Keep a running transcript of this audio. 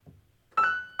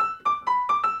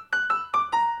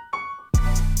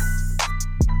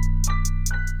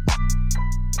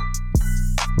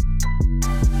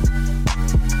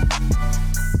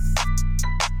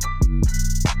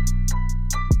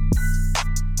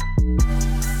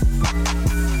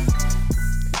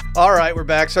All right, we're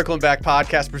back. Circling Back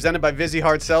podcast presented by Vizzy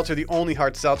Hard Seltzer, the only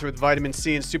hard seltzer with vitamin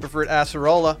C and superfruit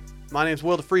acerola. My name's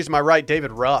Will DeFreeze. To my right,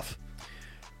 David Ruff.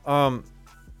 I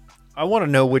want to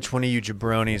know which one of you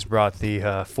jabronis brought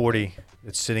the 40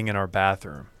 that's sitting in our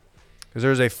bathroom. Because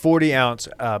there's a 40-ounce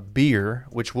beer,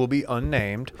 which will be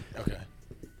unnamed. Okay.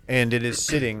 And it is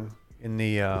sitting in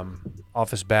the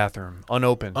office bathroom,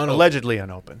 unopened, allegedly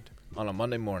unopened. On a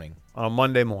Monday morning. On a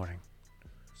Monday morning.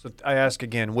 So I ask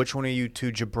again, which one of you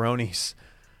two jabronis?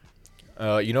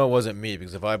 It wasn't me,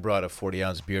 because if I brought a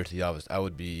 40-ounce beer to the office, it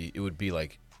would be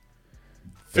like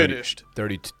 30, Finished.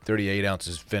 38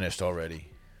 ounces finished already.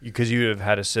 Because you would have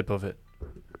had a sip of it.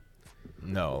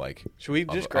 No, like. Should we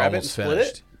just grab it and almost split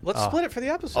finished. it? Let's split it for the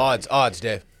episode. Odds,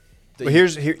 Dave. But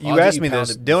you asked me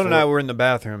this. pounded Dylan and I before. were in the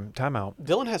bathroom. Timeout.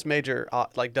 Dylan has major,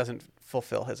 doesn't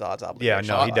fulfill his odds Yeah, obligation.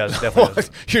 no, he does. Definitely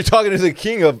does. You're talking to the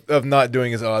king of not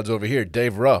doing his odds over here,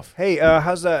 Dave Ruff. Hey,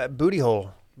 how's that booty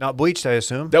hole? Not bleached, I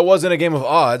assume. That wasn't a game of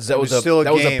odds. That was still a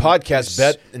that was a game. podcast It's-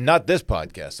 bet, and not this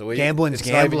podcast. So Gambling's it's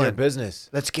not even your gambling. business.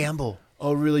 Let's gamble.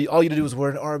 Oh, really? All you had to do was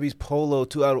wear an Arby's polo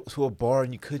to a bar,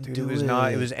 and you couldn't Dude, do it was it.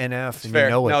 not. It was NF, and Fair. you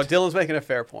know it. No, Dylan's making a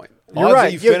fair point. You're Odds that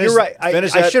right. you You're finish- right.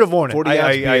 finish I that should have worn it. 40 I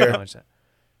ounce beer acknowledge that.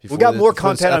 We before got this- more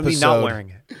before this content on me not episode- wearing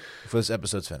it. Before this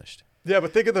episode's finished. Yeah,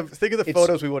 but think of the It's-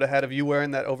 photos we would have had of you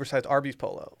wearing that oversized Arby's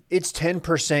polo. It's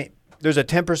 10%. There's a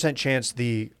 10% chance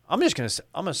I'm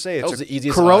gonna say it's was a the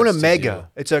easiest Corona odds to Mega.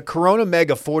 do. It's a Corona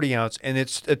Mega 40 ounce, and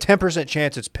it's a 10%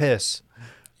 chance it's piss.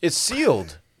 It's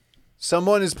sealed.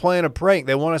 Someone is playing a prank.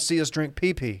 They want to see us drink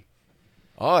pee.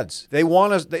 Odds. They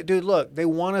want us. Dude, look. They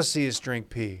want to see us drink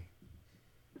pee.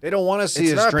 They don't want to see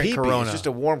It's us not drink pee-pee. Corona. It's just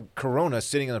a warm Corona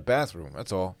sitting in the bathroom.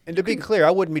 That's all. And to be clear,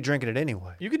 I wouldn't be drinking it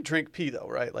anyway. You can drink pee though,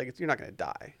 right? Like you're not going to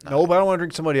die. No, but I don't want to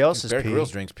drink somebody else's Bear pee. Grylls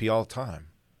drinks pee all the time.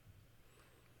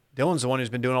 Dylan's the one who's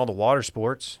been doing all the water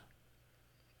sports,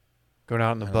 going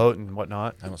out in the boat and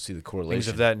whatnot, I don't see the things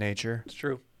correlation. of that nature. It's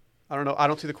true. I don't know. I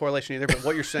don't see the correlation either, but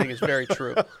what you're saying is very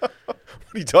true.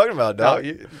 What are you talking about, No,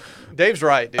 dog? Dave's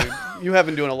right, dude. You have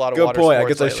been doing a lot of Good water point. I sports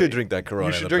guess I lately. should drink that Corona.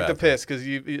 You in should drink the bathroom. piss because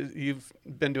you've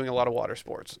been doing a lot of water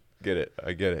sports. Get it.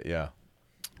 I get it. Yeah.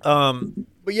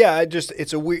 But yeah,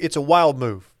 it's a wild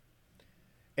move,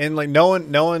 and like no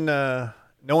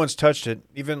one's touched it.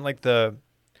 Even like the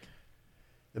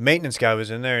maintenance guy was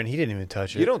in there and he didn't even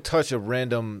touch it. You don't touch a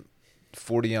random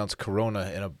 40-ounce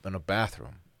Corona in a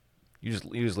bathroom. You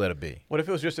just let it be. What if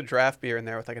it was just a draft beer in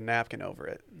there with like a napkin over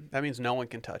it? That means no one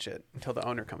can touch it until the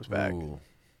owner comes back. Ooh.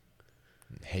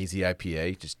 Hazy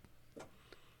IPA, just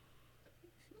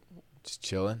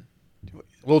chilling. a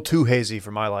little too hazy for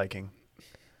my liking.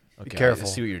 Okay, careful. I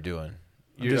see what you're doing.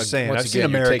 I'm just saying. Once I've seen again,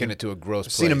 you're American. taking it to a gross I've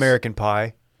place. seen American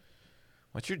Pie.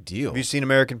 What's your deal? Have you seen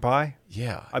American Pie?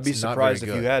 Yeah. I'd be it's not surprised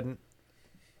very if you good. hadn't.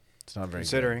 It's not very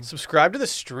Considering, Subscribe to the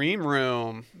stream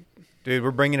room. dude,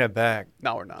 we're bringing it back.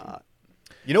 No, we're not.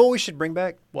 You know what we should bring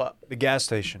back? What? The gas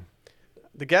station.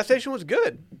 The gas station was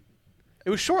good. It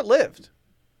was short-lived.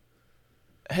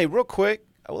 good. Hey, real quick,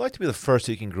 I would like to be the first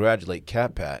to congratulate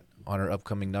Cat Pat on her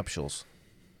upcoming nuptials.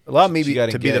 Allow me She got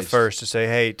to be the engaged. first to say,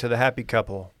 hey, to the happy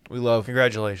couple, We love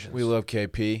congratulations.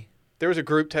 KP. There was a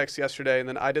group text yesterday, and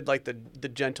then I did like the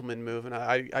gentleman move, and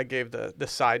I gave the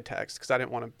side text because I didn't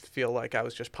want to feel like I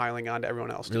was just piling on to everyone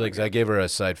else. Really, doing because I gave her a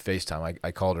side FaceTime.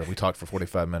 I called her. We talked for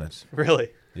 45 minutes. it. Really?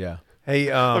 Yeah.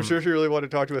 Hey, I'm sure she really wanted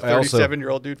to talk to a I also-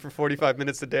 37-year-old dude for 45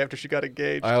 minutes the day after she got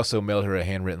engaged. I also mailed her a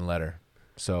handwritten letter.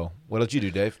 So, what did you do,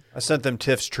 Dave? I sent them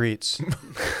Tiff's treats.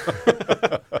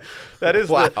 That is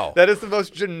Wow. that is the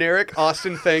most generic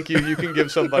Austin thank you can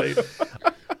give somebody.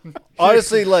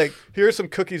 Honestly, like, Here are some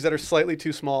cookies that are slightly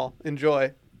too small.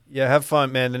 Enjoy. yeah, have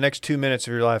fun, man. The next 2 minutes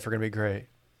of your life are going to be great.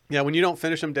 Yeah, when you don't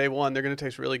finish them day one, they're going to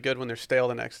taste really good when they're stale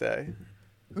the next day.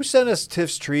 Who sent us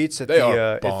Tiff's treats at They the are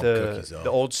at bomb cookies, the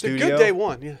though. old They're studio? good day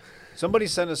one, yeah. Somebody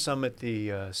sent us some at the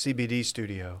CBD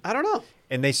studio, I don't know.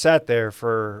 and they sat there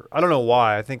for I don't know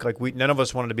why. I think like none of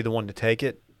us wanted to be the one to take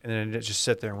it, and then it just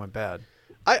sat there and went bad.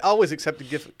 I always accept a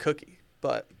gift cookie,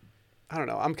 but I don't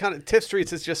know. I'm kind of Tiff's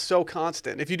Treats is just so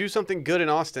constant. If you do something good in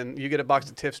Austin, you get a box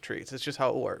of Tiff's Treats. It's just how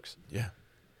it works. Yeah.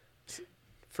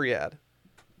 Free ad.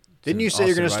 Didn't an you say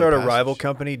you're going to awesome start a rite of rival passage.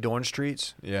 company, Dorn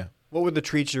Streets? Yeah. What were the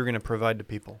treats you were going to provide to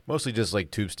people? Mostly just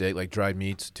like tube steak, like dried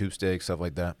meats, tube steak, stuff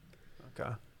like that. Okay.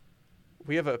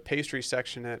 We have a pastry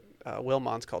section at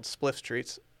Wilmont's called Spliff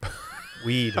Treats.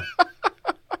 Weed.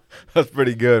 That's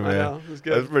pretty good, I man. know, it was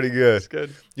good. That's pretty good. It's good.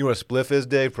 You know what a spliff is,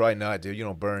 Dave? Probably not, dude. You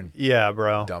don't burn. Yeah,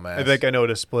 bro. Dumbass. I think I know what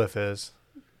a spliff is.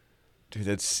 Dude,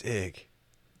 that's sick.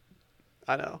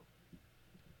 I know.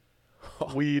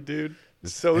 Weed, dude.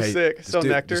 So Hey, sick. this So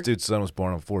dude, nectar. This dude's son was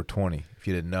born on 420. If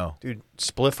you didn't know. Dude,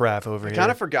 spliff raff over I here. kind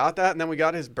of forgot that, and then we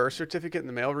got his birth certificate in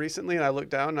the mail recently, and I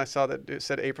looked down and I saw that it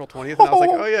said April 20th, and I was like,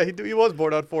 oh yeah, he was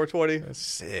born on 420. That's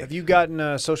sick. Have you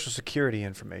gotten Social Security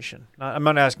information? I'm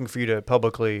not asking for you to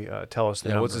publicly tell us the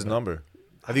Yeah, number. what's his but number?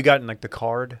 Have you gotten like the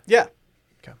card? Yeah.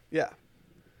 Okay. Yeah.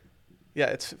 Yeah,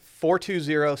 it's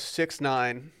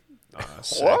 42069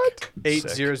 What?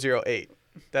 8008.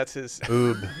 That's his.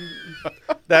 Oob.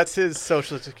 That's his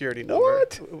social security number.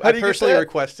 What? How I do you get personally that?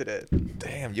 requested it.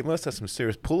 Damn, you must have some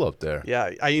serious pull up there.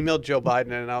 Yeah, I emailed Joe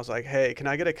Biden and I was like, "Hey, can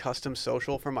I get a custom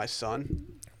social for my son?"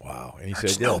 Wow. And he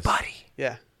said yes.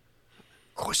 Yeah.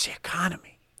 Course the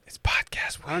economy. It's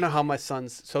podcast. I don't know how my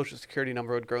son's social security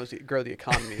number would grow the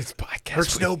economy. It's podcast.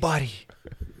 Hurts nobody.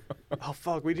 Oh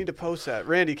fuck, we need to post that.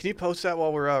 Randy, can you post that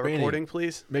while we're Randy. recording,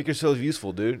 please? Make yourself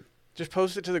useful, dude. Just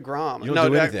post it to the Grom. You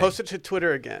don't do anything. Post it to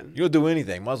Twitter again. You don't do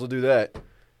anything. Might as well do that.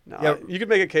 No, Yeah. you could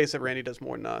make a case that Randy does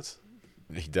more than us.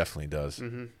 He definitely does.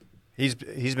 Mm-hmm. He's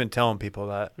been telling people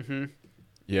that. Mm-hmm.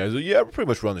 Yeah, he's like, yeah, we pretty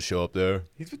much run the show up there.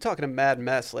 He's been talking a mad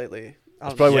mess lately. I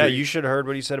don't probably know. what Yeah, he- you should have heard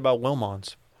what he said about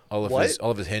Wilmons. All of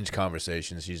What? his Hinge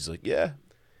conversations, he's like, yeah,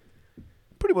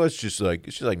 pretty much just like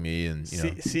it's just like me and you know.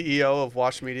 CEO of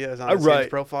Watch Media is on I his write- Hinge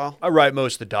profile. I write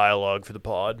most of the dialogue for the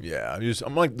pod. Yeah,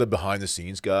 I'm like the behind the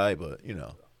scenes guy, but you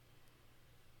know.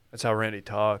 That's how Randy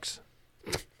talks.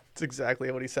 It's exactly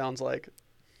what he sounds like.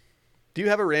 Do you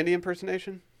have a Randy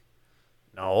impersonation?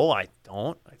 No, I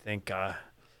don't. I think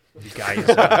you guys.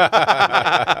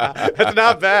 That's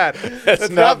not bad. That's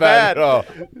not bad at all.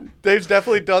 Dave's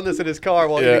definitely done this in his car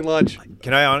while Yeah. eating lunch.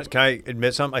 Can I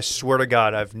admit something? I swear to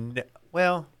God,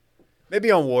 well,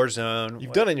 maybe on Warzone.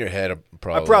 You've done it in your head,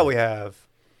 probably. I probably have.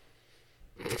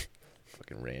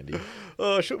 Fucking Randy.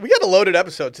 We got a loaded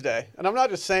episode today, and I'm not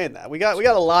just saying that. We got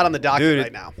a lot on the docket Dude,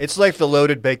 right now. it's like the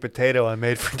loaded baked potato I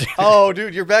made for dinner. Oh,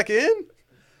 dude, you're back in?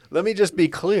 Let me just be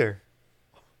clear.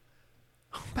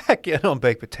 I'm back in on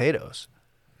baked potatoes.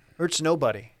 Hurts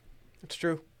nobody. It's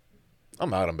true.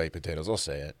 I'm out on baked potatoes. I'll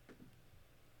say it.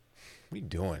 What are you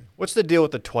doing? What's the deal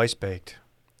with the twice baked?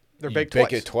 They're You baked bake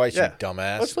twice. it twice, Yeah. you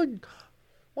dumbass.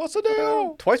 What's the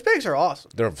deal? Twice bakes are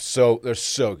awesome. They're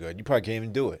so good. You probably can't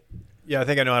even do it. Yeah, I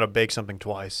think I know how to bake something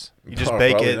twice. You just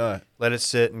Probably bake it, not. let it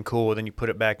sit and cool, then you put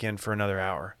it back in for another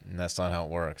hour. And that's not how it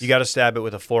works. You got to stab it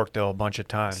with a fork though a bunch of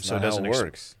times, That's so it not how doesn't it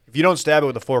works. If you don't stab it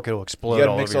with a fork, it'll explode You got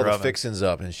to all mix over all your the oven. fixings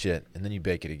up and shit, and then you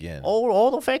bake it again.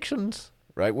 All the fixings.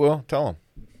 Right, Will? Tell him.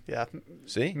 Yeah.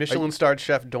 See? Michelin-starred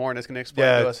chef Dorn is going to explain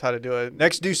Yeah. to us how to do it.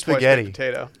 Next, do twice baked spaghetti.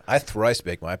 potato. I thrice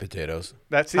bake my potatoes.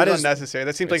 That seems How does- unnecessary.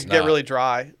 That seems like It's it get not. really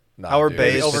dry. Nah, How are dude.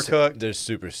 Bay's overcooked? They're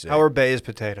super sick. How are Bay's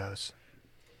potatoes?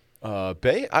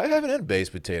 Bay? I haven't had Bay's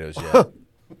potatoes yet.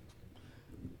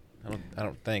 I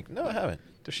don't think. No, I haven't.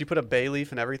 Does she put a bay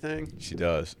leaf in everything? She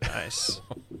does. Nice.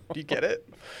 Do you get it?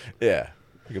 Yeah.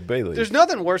 Like a bay leaf. There's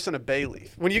nothing worse than a bay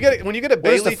leaf. When you get a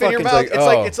bay is the leaf in your fucking-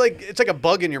 mouth, it's like, it's like a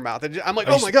bug in your mouth. I'm like,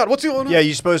 Are oh you my god, what's going on? Yeah,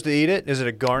 you supposed to eat it? Is it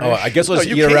a garnish? Oh, I guess I'll No, just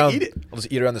you eat can't around. eat it. I'll just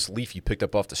eat around this leaf you picked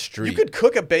up off the street. You could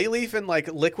cook a bay leaf in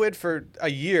like liquid for a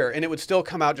year, and it would still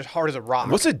come out just hard as a rock.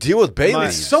 What's the deal with bay Am I-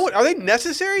 leaves? Are they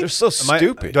necessary? They're so Am I-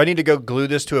 stupid. Do I need to go glue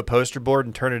this to a poster board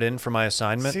and turn it in for my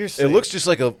assignment? Seriously, It looks just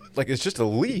like it's just a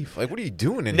leaf. Like, what are you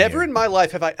doing in Never here? in my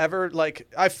life have I ever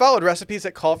I've followed recipes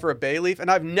that call for a bay leaf,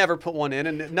 and I've never put one in,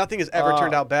 and nothing has ever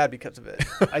turned out bad because of it.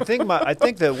 I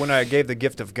think that when I gave the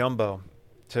gift of gumbo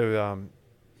to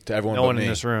to everyone no but one me. in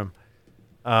this room,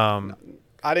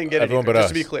 I didn't get it Everyone either, but just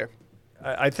to be us. clear.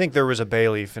 I think there was a bay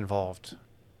leaf involved.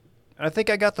 And I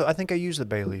think I used the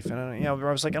bay leaf, and I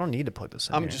was like, I don't need to put this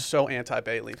in I'm here. just so anti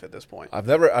bay leaf at this point. I've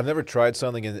never tried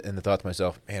something and thought to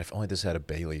myself, man, if only this had a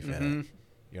bay leaf in it.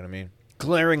 You know what I mean?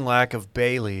 glaring lack of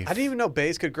bay leaf. I didn't even know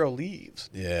bays could grow leaves.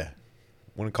 Yeah.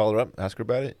 Want to call her up, ask her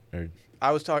about it? Or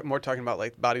I was more talking about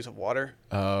like bodies of water,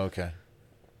 oh, okay.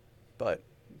 but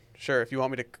sure, if you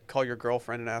want me to call your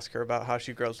girlfriend and ask her about how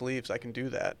she grows leaves, I can do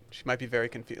that. She might be very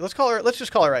confused. Let's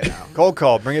just call her right now. Cold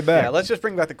call, bring it back. Yeah, let's just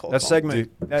bring back the cold that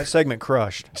call. segment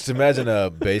crushed. Just imagine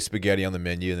a bay spaghetti on the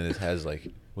menu, and then it has like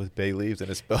with bay leaves, and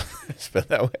it's spelled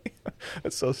that way.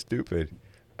 That's so stupid.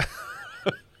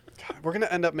 We're gonna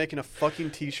end up making a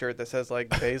fucking T-shirt that says like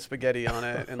bay spaghetti on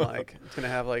it, and like it's gonna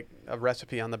have like a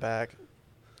recipe on the back.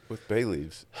 With bay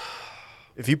leaves,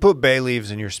 If you put bay leaves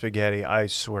in your spaghetti, I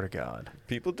swear to God.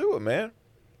 people do it, man.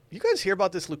 You guys hear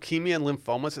about this Leukemia and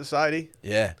Lymphoma Society?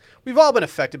 Yeah. We've all been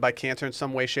affected by cancer in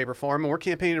some way, shape, or form, and we're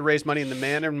campaigning to raise money in the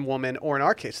Man and Woman, or in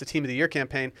our case, the Team of the Year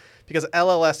campaign, because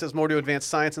LLS does more to advance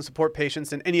science and support patients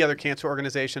than any other cancer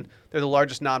organization. They're the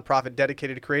largest nonprofit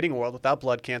dedicated to creating a world without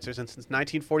blood cancers, and since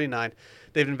 1949,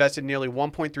 they've invested nearly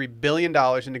 $1.3 billion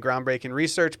into groundbreaking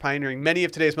research, pioneering many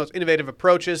of today's most innovative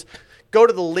approaches. Go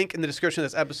to the link in the description of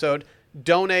this episode.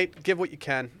 donate, give what you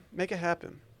can, make it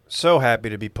happen. So happy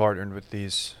to be partnered with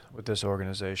this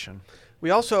organization. We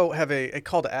also have a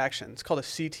call to action. It's called a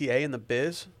CTA in the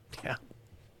biz. Yeah,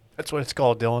 that's what it's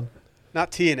called, Dylan.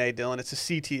 Not TNA, Dylan. It's a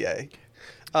CTA.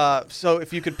 So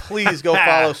if you could please go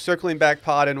follow Circling Back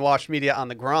Pod and Wash Media on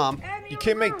the Grom. You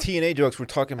can't make TNA jokes. We're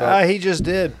talking about He just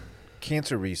did.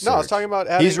 cancer research. No, I was talking about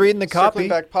adding He's reading the Circling copy.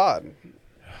 Back Pod.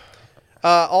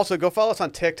 Also, go follow us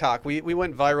on TikTok. We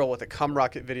went viral with a cum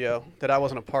rocket video that I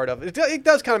wasn't a part of. It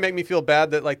does kind of make me feel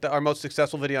bad that like our most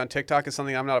successful video on TikTok is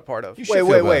something I'm not a part of. You should Wait, feel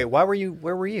wait, bad. wait. Why were you?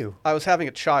 Where were you? I was having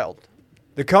a child.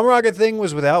 The cum rocket thing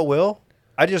was without Will.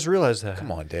 I just realized that.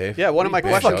 Come on, Dave. Yeah, one of my You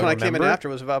questions bitch. when I came in Remember? after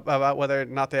was about whether or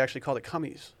not they actually called it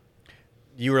cummies.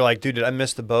 You were like, dude, did I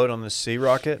miss the boat on the sea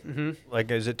rocket? Mm-hmm. Like,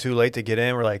 is it too late to get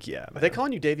in? We're like, yeah. Are Man. they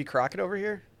calling you Davy Crockett over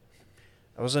here?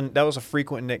 That was a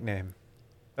frequent nickname.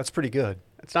 That's pretty good.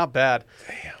 It's not bad.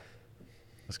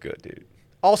 That's good, dude.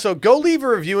 Also, go leave a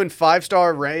review and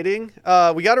 5-star rating.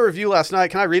 We got a review last night.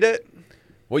 Can I read it?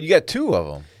 Well, you got 2 of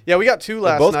them. Yeah, we got 2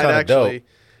 last both night, kinda actually.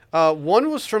 One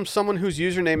was from someone whose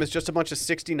username is just a bunch of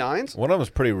 69s. One of them was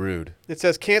pretty rude. It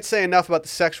says, can't say enough about the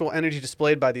sexual energy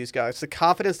displayed by these guys. The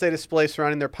confidence they display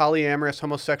surrounding their polyamorous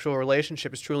homosexual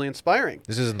relationship is truly inspiring.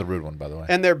 This isn't the rude one, by the way.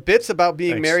 And their bits about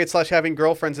being Thanks. married / having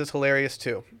girlfriends is hilarious,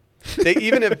 too. They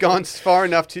even have gone far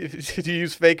enough to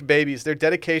use fake babies. Their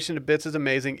dedication to bits is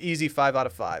amazing. Easy 5 out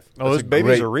of 5. Oh, those a babies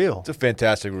great- are real. It's a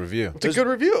fantastic review. It's a good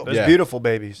review. Those Yeah. beautiful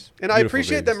babies. And I Beautiful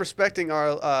appreciate babies. them respecting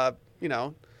our,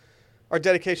 our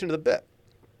dedication to the bit.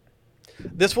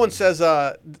 This one says,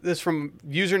 this from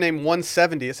username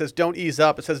 170. It says, don't ease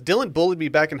up. It says, Dylan bullied me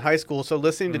back in high school, so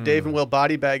listening to Dave and Will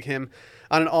body bag him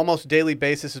on an almost daily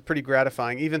basis is pretty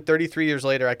gratifying. Even 33 years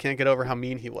later, I can't get over how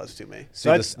mean he was to me. See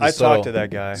I subtle- talked to that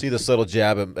guy. See the subtle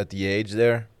jab at the age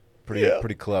there?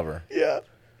 Pretty clever. Yeah.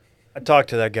 I talked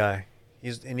to that guy.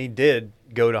 He did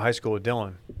go to high school with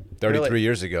Dylan. 33 Really?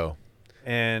 years ago.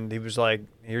 And he was like,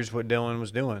 here's what Dylan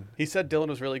was doing. He said Dylan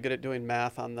was really good at doing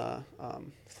math on the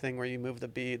thing where you move the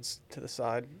beads to the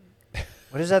side.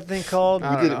 What is that thing called?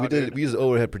 I don't know, We dude. use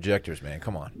overhead projectors, man.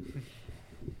 Come on.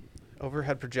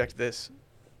 Overhead project this.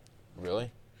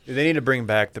 Really? Dude, they need to bring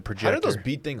back the projector. How do those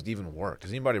beat things even work? Does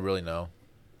anybody really know?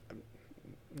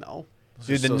 No. Those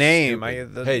Dude, are the so name.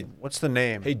 stupid. Hey, what's the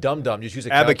name? hey, dum-dum, just use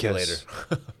a Abacus. calculator.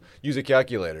 Use a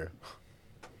calculator.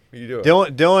 What are you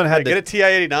doing? Dylan had Get a the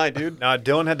TI-89, dude. nah,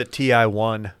 Dylan had the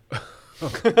TI-1.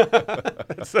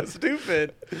 That's so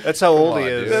stupid. That's how old on, he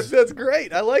dude. is. That's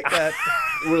great. I like that.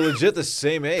 We're legit the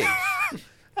same age.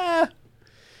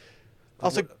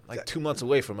 Also, Like 2 months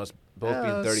away from us both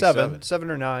being 37.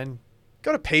 Seven or 9.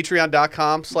 go to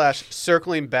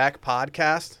patreon.com/circling back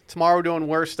podcast. Tomorrow we're doing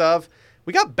worst of.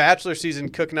 We got Bachelor season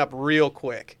cooking up real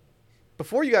quick.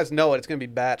 Before you guys know it, it's going to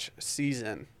be Batch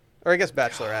season. Or I guess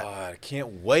Bachelorette. God, I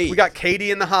can't wait. We got Katie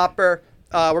in the hopper.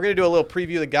 We're going to do a little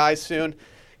preview of the guys soon.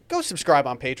 Go subscribe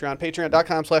on Patreon.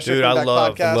 Patreon.com/circling Dude, I back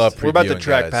love podcast. We're about to previewing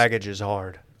track guys. packages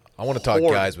hard. I want to talk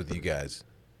Horde. guys with you guys.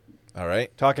 All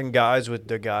right? Talking guys with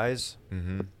the guys.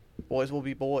 Mm-hmm. Boys will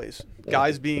be boys.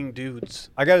 Guys being dudes.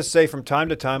 I got to say, from time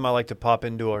to time, I like to pop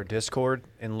into our Discord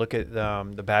and look at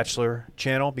the Bachelor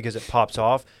channel because it pops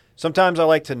off. Sometimes I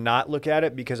like to not look at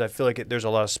it because I feel like there's a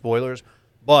lot of spoilers.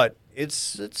 But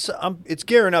it's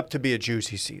gearing up to be a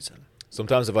juicy season.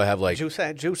 Sometimes if I have like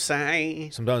Juicy.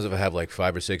 sometimes if I have like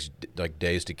 5 or 6 like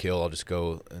days to kill, I'll just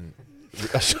go and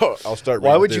I'll start. Why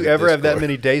reading would through you the ever have that Discord.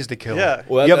 many days to kill? Yeah.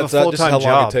 Well, you have a that's full just how time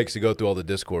long job. it takes to go through all the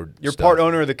Discord. You're stuff. part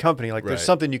owner of the company. Like, there's Right.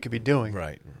 something you could be doing.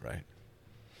 Right.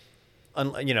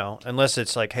 Unless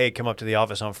it's like, hey, come up to the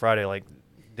office on Friday, like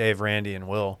Dave, Randy, and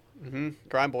Will. Mm-hmm.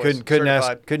 Grind boys. Couldn't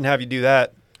Certified. couldn't have you do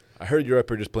that. I heard you're up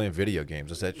here just playing video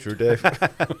games. Is that true, Dave?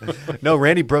 No,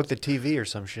 Randy broke the TV or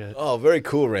some shit. Oh, very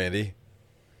cool, Randy.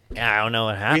 Yeah, I don't know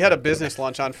what happened. We had a business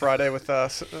lunch on Friday with a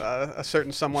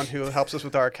certain someone who helps us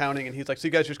with our accounting, and he's like, "So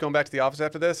you guys just going back to the office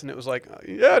after this?" And it was like,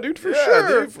 "Yeah, dude, for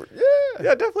sure.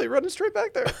 Yeah, definitely running straight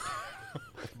back there.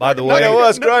 By the Not way, gonna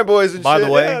us, grind boys and By shit.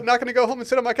 the way- Yeah, not gonna go home and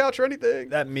sit on my couch or anything."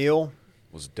 that meal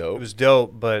was dope. it was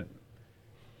dope, but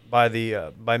by me,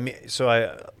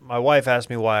 so my wife asked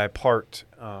me why I parked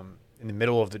in the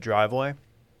middle of the driveway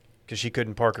because she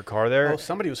couldn't park her car there. Oh,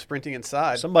 somebody was sprinting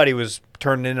inside. Somebody was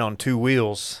turning in on 2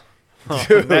 wheels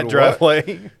Dude, on that what?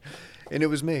 driveway, and it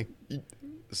was me.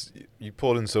 You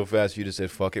pulled in so fast you just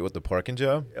said fuck it with the parking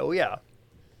job. Oh yeah,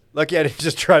 lucky I didn't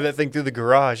just drive that thing through the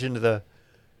garage into the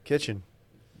kitchen.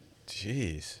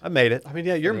 Jeez. I made it. I mean,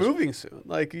 yeah, you're moving soon.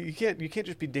 Like you can't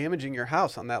just be damaging your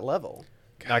house on that level.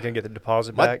 Not gonna get the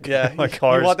deposit My- back. Yeah, my you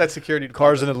cars. want that security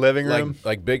Cars in deposit. the living room.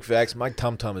 Like big facts. My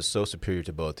tum tum is so superior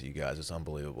to both of you guys. It's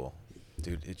unbelievable,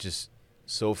 dude. It's just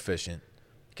so efficient.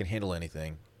 can handle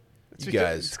anything. It's You because-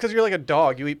 guys. It's because you're like a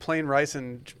dog. You eat plain rice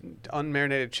and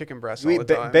unmarinated chicken breasts all We, the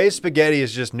ba- time. base spaghetti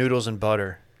is just noodles and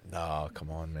butter. No, come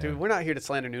on, man. Dude, we're not here to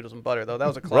slander noodles and butter, though. That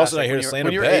was a classic. We're also not here when to you were- slander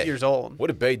when you were Bay. 8 years old. What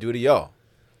did Bay do to y'all?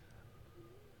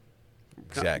 No,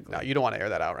 Exactly. No, you don't want to air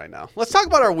that out right now. Let's talk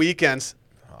about our weekends.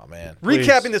 Oh, man. Please.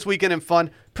 Recapping this weekend in fun,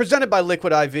 presented by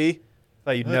Liquid IV.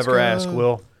 Thought you'd Let's never go. ask,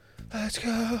 Will. Let's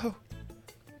go.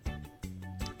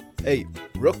 Hey,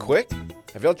 real quick,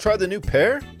 have y'all tried the new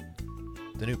pear?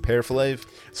 The new pear flav?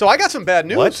 So I got some bad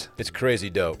news. What? It's crazy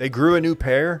dope. They grew a new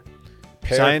pear?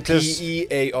 Pear, Scientists-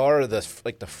 Pear,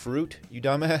 like the fruit, you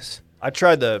dumbass. I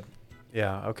tried the...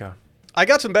 Yeah, okay. I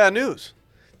got some bad news.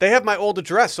 They have my old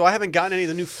address, so I haven't gotten any of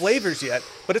the new flavors yet.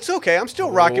 But it's okay. I'm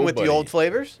still rocking with buddy. the old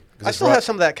flavors. 'Cause I it's still rock- have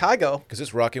some of that Kygo. Because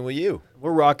it's rocking with you.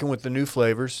 We're rocking with the new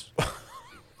flavors.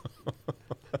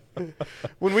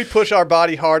 When we push our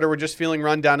body harder, we're just feeling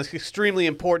run down. It's extremely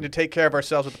important to take care of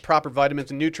ourselves with the proper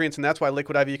vitamins and nutrients, and that's why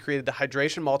Liquid IV created the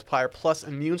Hydration Multiplier Plus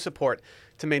Immune Support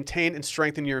to maintain and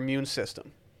strengthen your immune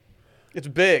system. It's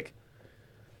big.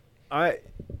 I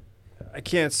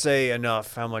can't say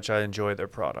enough how much I enjoy their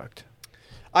product.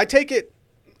 I take it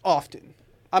often.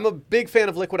 I'm a big fan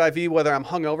of Liquid IV, whether I'm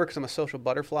hungover because I'm a social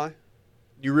butterfly.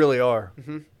 You really are.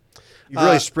 Mm-hmm. You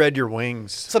really spread your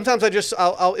wings. Sometimes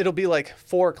it'll be like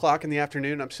 4 o'clock in the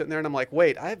afternoon. I'm sitting there and I'm like,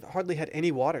 wait, I've hardly had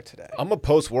any water today. I'm a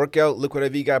post-workout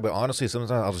Liquid IV guy, but honestly,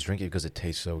 sometimes I'll just drink it because it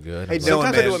tastes so good. Hey, I'm Dylan,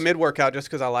 Sometimes I do man. a mid-workout just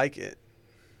because I like it.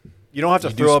 You don't have to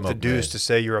You do throw up the smoke deuce mid. to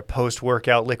say you're a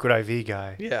post-workout Liquid IV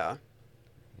guy. Yeah.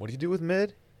 what do you do with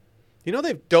mid? You know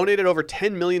they've donated over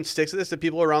 10 million sticks of this to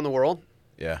people around the world?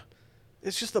 Yeah.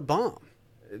 It's just a bomb.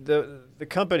 The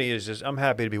company is just... I'm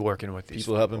happy to be working with these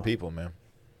People helping people, man.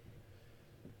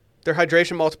 Their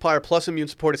Hydration Multiplier Plus Immune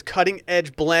Support is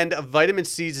cutting-edge blend of vitamin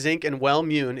C, zinc, and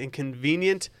Wellmune in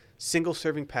convenient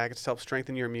single-serving packets to help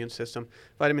strengthen your immune system.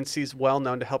 Vitamin C is well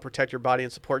known to help protect your body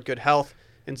and support good health.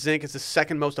 And zinc is the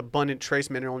second most abundant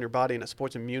trace mineral in your body, and it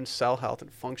supports immune cell health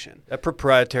and function. That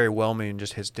proprietary Wellmune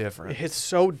just hits different. It's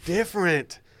so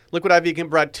different. Liquid IV can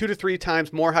provide 2 to 3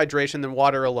 times more hydration than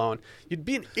water alone. You'd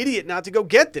be an idiot not to go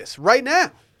get this right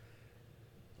now.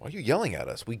 Why are you yelling at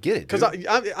us? We get it, Because dude.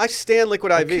 I stand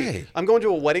Liquid IV. Okay. I'm going to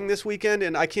a wedding this weekend,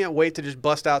 and I can't wait to just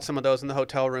bust out some of those in the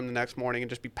hotel room the next morning and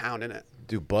just be pounding it.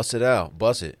 Dude, bust it out.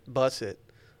 Bust it. Bust it.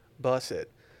 Bust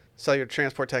it. Cellular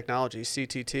Transport Technology,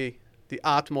 CTT. The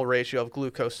optimal ratio of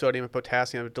glucose, sodium, and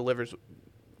potassium that delivers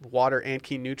water and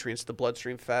key nutrients to the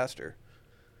bloodstream faster.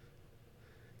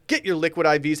 Get your Liquid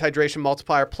IV's Hydration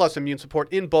Multiplier Plus Immune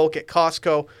Support in bulk at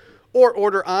Costco, or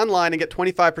order online and get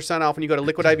 25% off when you go to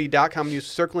liquidiv.com and use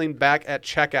Circling Back at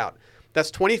checkout.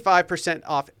 That's 25%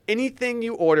 off anything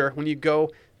you order when you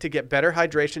go to get better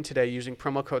hydration today using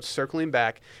promo code Circling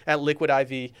Back at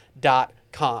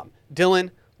liquidiv.com. Dylan,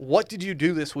 what did you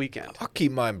do this weekend? I'll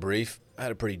keep mine brief. I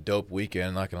had a pretty dope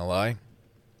weekend, not going to lie.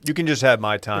 You can just have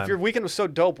my time. If your weekend was so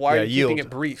dope, why Yeah, are you keeping yield.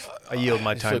 it brief? I yield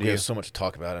my I just time feel to like you. there's so much to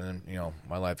talk about, and then,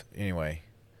 my life. Anyway,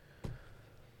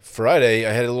 Friday,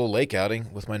 I had a little lake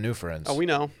outing with my new friends. Oh, we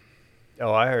know.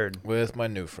 Oh, I heard. With my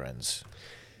new friends.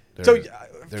 So,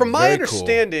 they're from my very cool.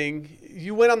 understanding,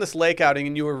 you went on this lake outing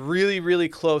and you were really, really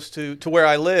close to where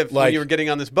I live when Like- you were getting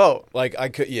on this boat. Like, I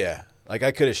could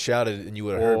have shouted and you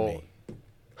would have heard Whoa. me.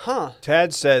 Huh.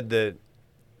 Tad said that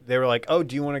they were like, "Oh,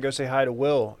 do you want to go say hi to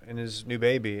Will and his new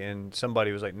baby?" And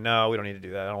somebody was like, "No, we don't need to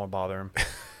do that. I don't want to bother him."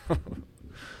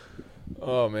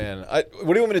 Oh, man. What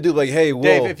do you want me to do? Like, hey, Will.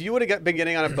 Dave, if you would have been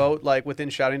getting on a boat like within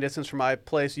shouting distance from my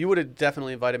place, you would have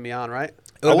definitely invited me on, right?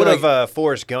 I would have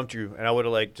Forrest Gumped you, and I would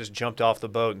have just jumped off the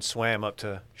boat and swam up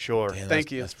to shore. Damn, Thank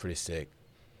that's- you. That's pretty sick.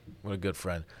 What a good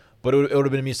friend. But it would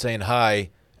have been me saying hi,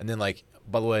 and then like,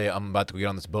 by the way, I'm about to get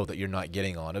on this boat that you're not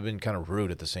getting on. It'd been kind of rude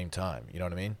at the same time. You know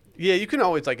what I mean? Yeah, you can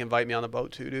always like invite me on the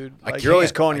boat too, dude. I Like, You're always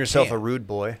can't. calling I yourself a can't. rude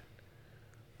boy.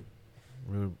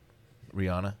 Rude,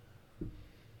 Rihanna.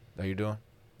 That you're doing?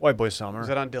 White boy summer. is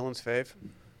that on Dylan's fave?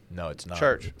 No, it's not.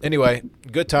 Church. Anyway,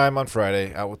 good time on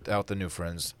Friday out with the new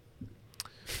friends.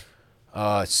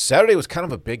 Saturday was kind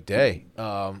of a big day.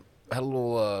 Had a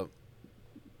little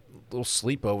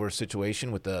sleepover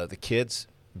situation with the kids,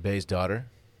 Bay's daughter,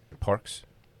 Parks.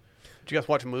 Did you guys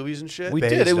watch movies and shit? We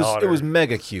Bay's did. It daughter. was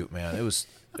mega cute, man. It was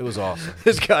awesome.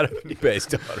 It's gotta be Bay's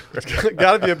daughter.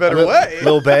 Got to be a better way.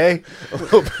 Lil Bay.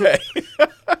 Bay.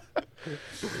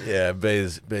 Yeah,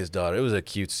 Bay's daughter. It was a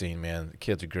cute scene, man. The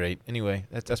kids are great. Anyway,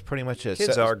 that's pretty much it.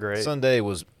 Kids are great. Sunday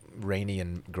was rainy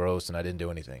and gross, and I didn't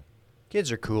do anything.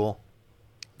 Kids are cool.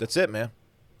 That's it, man.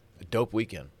 A dope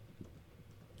weekend.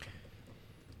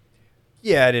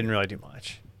 Yeah, I didn't really do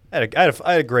much. I had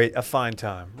a fine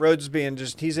time. Rhodes being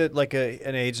he's at like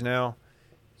an age now.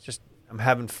 It's just I'm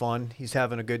having fun. He's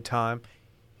having a good time.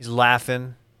 He's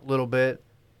laughing a little bit.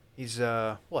 He's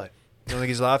what? You don't think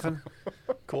he's laughing?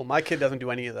 Cool. My kid doesn't do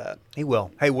any of that. He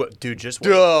will. Hey, what, dude? Just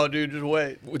wait. Oh, dude, just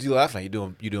wait. What's you laughing at?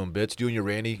 You doing bits? Doing your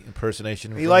Randy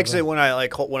impersonation? He likes it when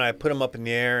I put him up in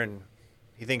the air and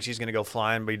he thinks he's gonna go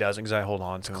flying, but he doesn't because I hold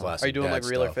on to him. Classic Are you doing dad like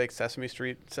real or stuff. fake Sesame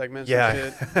Street segments?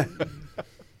 Yeah. And shit?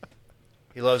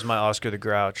 He loves my Oscar the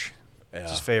Grouch. Yeah,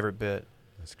 It's his favorite bit.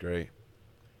 that's great.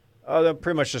 I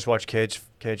pretty much just watched cage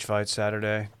fights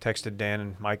Saturday. Texted Dan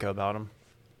and Micah about them.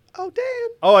 Oh, damn.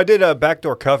 Oh, I did a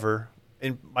backdoor cover,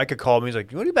 and Micah called me. He's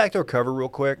like, "You want to do backdoor cover real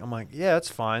quick?" I'm like, "Yeah, that's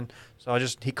fine." So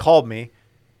he called me,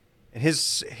 and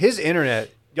his internet.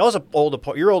 Y'all's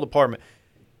your old apartment.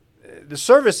 The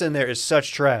service in there is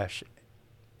such trash.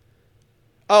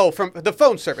 Oh, from the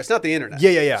phone service, not the internet.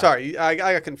 Yeah. Sorry, I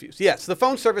got confused. Yes, the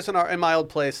phone service in my old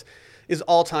place is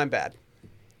all-time bad.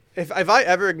 If I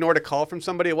ever ignored a call from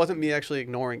somebody, it wasn't me actually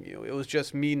ignoring you. It was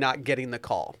just me not getting the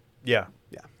call. Yeah,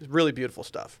 Yeah, it's really beautiful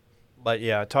stuff. but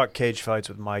yeah, I talked cage fights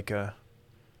with Micah.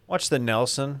 Watched the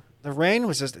Nelson. The rain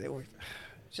was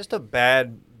just a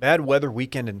bad weather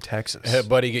weekend in Texas. Hey,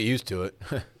 buddy, get used to it.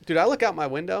 Dude, I look out my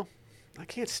window. I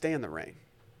can't stand the rain.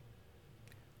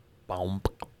 Boom,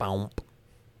 boom,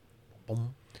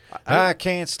 boom. I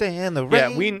can't stand the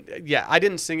rain. I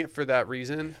didn't sing it for that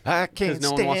reason. I can't 'cause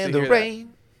no one wants to stand the hear that.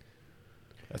 rain.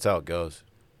 That's how it goes.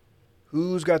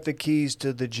 Who's got the keys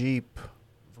to the Jeep?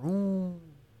 Vroom.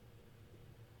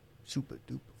 Super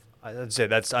duper. I'd say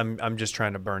I'm just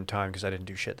trying to burn time because I didn't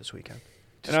do shit this weekend.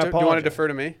 And I Do you want to apologize. defer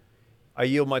to me? I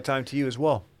yield my time to you as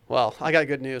well. Well, I got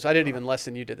good news. I did even less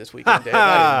than you did this weekend, Dave.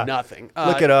 I did nothing.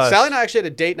 Look at us. Sally and I actually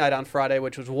had a date night on Friday,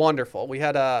 which was wonderful. We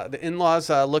had the in-laws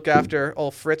look after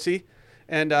old Fritzy,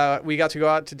 and we got to go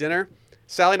out to dinner.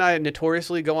 Sally and I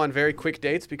notoriously go on very quick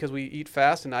dates because we eat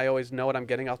fast, and I always know what I'm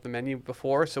getting off the menu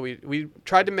before. So we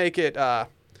tried to make it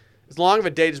as long of a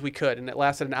date as we could, and it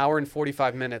lasted an hour and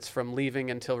 45 minutes from leaving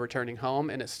until returning home,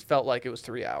 and it felt like it was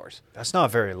 3 hours. That's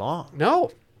not very long. No,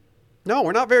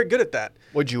 we're not very good at that.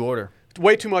 What'd you order?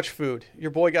 Way too much food.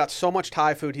 Your boy got so much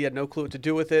Thai food, he had no clue what to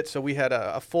do with it, so we had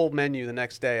a full menu the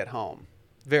next day at home.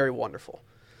 Very wonderful.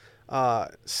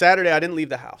 Saturday, I didn't leave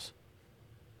the house.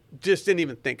 Just didn't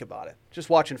even think about it. Just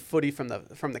watching footy from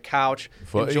the couch,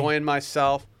 Footy? enjoying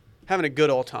myself, having a good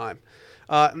old time.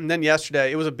 And then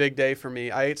yesterday, it was a big day for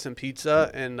me. I ate some pizza,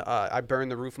 and I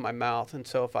burned the roof of my mouth. And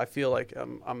so if I feel like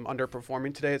I'm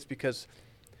underperforming today, it's because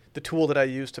the tool that I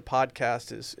use to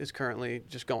podcast is currently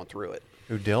just going through it.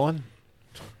 Who, Dylan?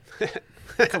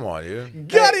 Come on, dude.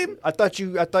 Got him! I thought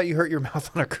you hurt your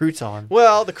mouth on a crouton.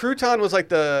 Well, the crouton was like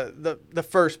the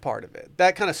first part of it.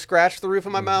 That kind of scratched the roof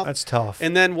of my mouth. That's tough.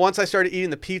 And then once I started eating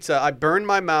the pizza, I burned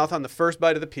my mouth on the first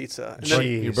bite of the pizza. And then,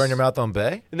 Jeez. You burn your mouth on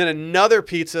Bay? and then another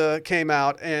pizza came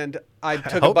out, and I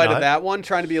took a hope bite not. of that one,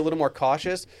 trying to be a little more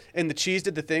cautious. And the cheese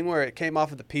did the thing where it came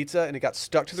off of the pizza, and it got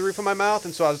stuck to the roof of my mouth.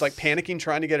 And so I was like panicking,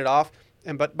 trying to get it off.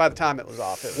 But by the time it was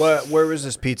off, it was, Where was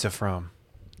this pizza from?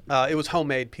 it was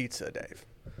homemade pizza, Dave.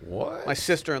 What? My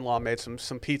sister-in-law made some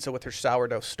pizza with her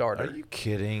sourdough starter. Are you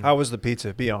kidding? How was the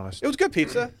pizza? Be honest. It was good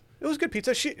pizza. It was good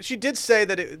pizza. She did say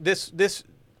that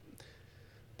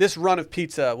this run of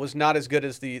pizza was not as good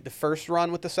as the first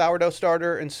run with the sourdough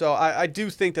starter, and so I do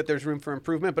think that there's room for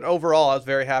improvement. But overall, I was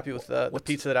very happy with the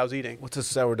pizza that I was eating. What's a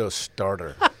sourdough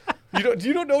starter? You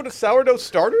don't know what a sourdough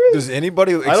starter is? Does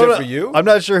anybody I don't except know- for you? I'm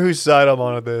not sure whose side I'm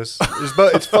on with this.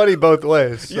 It's funny both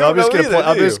ways. So You don't I'm just know gonna either,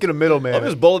 I'm do you? just gonna middleman. I'm it.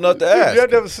 just bold enough to Dude, ask. you have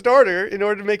to have a starter in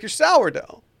order to make your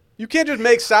sourdough. You can't just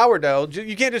make sourdough.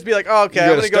 You can't just be like, oh, okay,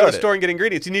 You I'm gotta going to go to the start it. store and get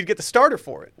ingredients. You need to get the starter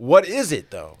for it. What is it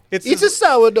though? It's a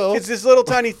sourdough. It's this little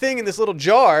tiny thing in this little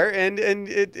jar, and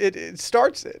it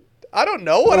starts it. I don't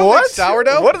know. I don't What? make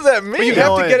sourdough. What does that mean? But you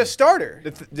have to Dylan. get a starter.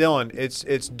 Dylan,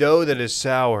 it's dough that is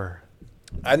sour.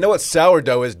 I know what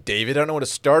sourdough is, David. I don't know what a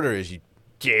starter is. You,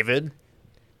 David.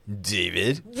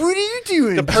 David. What are you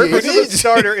doing? The purpose of a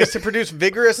starter is to produce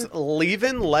vigorous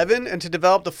leaven, and to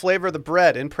develop the flavor of the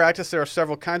bread. In practice, there are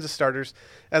several kinds of starters,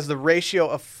 as the ratio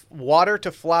of water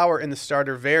to flour in the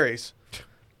starter varies.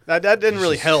 That didn't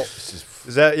really help.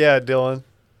 Is that Dylan?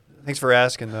 Thanks for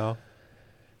asking though.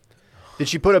 Did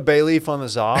she put a bay leaf on the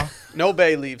za? No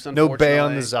bay leaves, No unfortunately. bay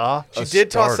on the za? She A did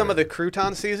toss some starter. of the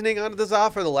crouton seasoning onto the za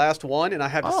for the last one, and I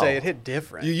have to say it hit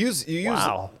different. You use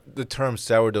Wow. the term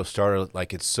sourdough starter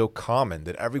like it's so common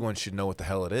that everyone should know what the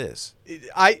hell it is.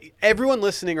 Everyone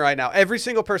listening right now, every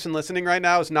single person listening right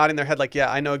now is nodding their head like,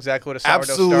 yeah, I know exactly what a sourdough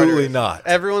starter Absolutely is. not.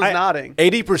 Everyone's nodding.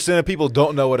 80% of people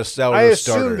don't know what a sourdough I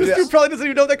starter assumed is. This dude probably doesn't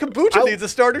even know that kombucha needs a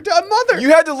starter to a mother. You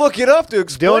had to look it up to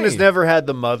explain. Dylan has never had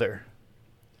the mother.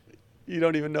 You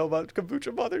don't even know about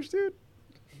kombucha mothers, dude.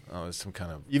 Oh, it's some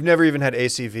kind of You've never even had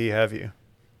ACV, have you?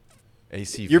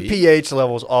 ACV. Your pH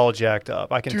level's all jacked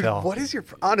up. I can Dude, tell. what is your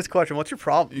honest question? What's your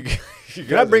problem?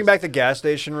 Can I bring back the gas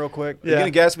station real quick? You gonna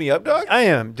gas me up, dog? I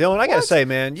am. Dylan, I got to say,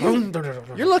 man, you're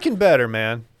looking better,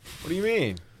 man. What do you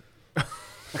mean?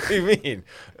 What do you mean?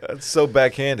 That's so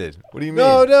backhanded. What do you mean?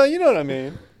 No, you know what I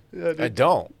mean. Yeah, I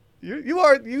don't. you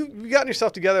gotten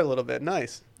yourself together a little bit.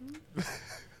 Nice.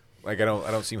 Like I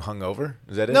don't seem hungover.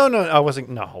 Is that it? No, I wasn't.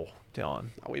 No, Dylan.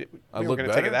 We I weren't look going to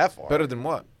better. take it that far. Better than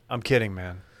what? I'm kidding,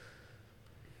 man.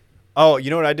 Oh, you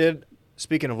know what I did?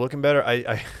 Speaking of looking better,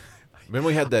 I Remember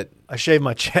we had that. I shaved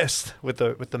my chest with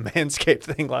the Manscaped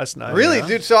thing last night. Really, Yeah.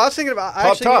 dude? So I was thinking about.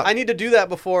 Pop top. I need to do that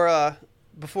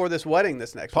before this wedding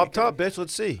this next Pop weekend. top, bitch.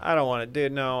 Let's see. I don't want it,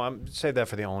 dude. No, I'm save that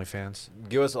for the OnlyFans.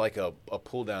 Give us like a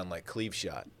pull down like cleave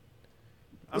shot.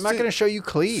 I'm Let's not see. going to show you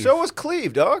cleave. Show us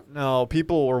cleave, dog. No,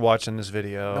 people were watching this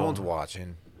video. No one's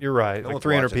watching. You're right. No Like one's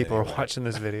 300 watching people are anyway. watching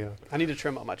this video. I need to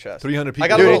trim up my chest. 300 I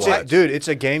got people a Dude, little. dude, it's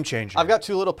a game changer. I've got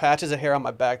 2 little patches of hair on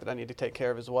my back that I need to take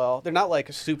care of as well. They're not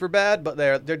like super bad, but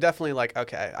they're definitely like,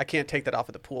 okay, I can't take that off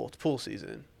at the pool. It's pool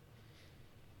season.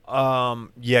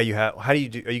 Yeah, you have. How do you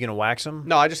do? Are you going to wax them?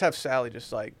 No, I just have Sally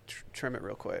just like trim it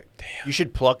real quick. You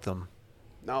should pluck them.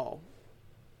 No,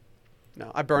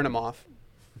 I burn them off.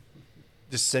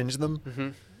 Just singe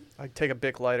them. I take a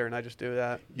Bic lighter and I just do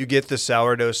that. You get the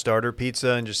sourdough starter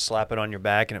pizza and just slap it on your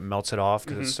back and it melts it off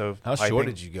because it's so. How piping. short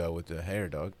did you go with the hair,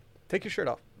 dog? Take your shirt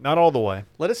off. Not all the way.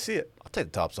 Let us see it. I'll take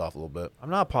the tops off a little bit. I'm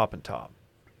not popping top.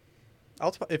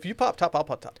 If you pop top, I'll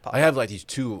pop top. I have like these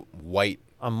 2 white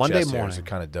On Monday chest hairs. morning. They're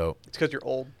kind of dope. It's because you're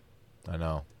old. I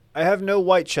know. I have no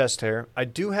white chest hair. I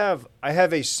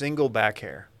have a single back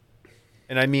hair,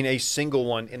 and I mean a single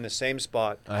one in the same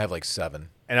spot. I have like 7.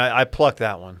 And I plucked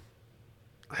that one.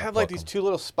 I have like pluck these 'em. 2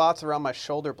 little spots around my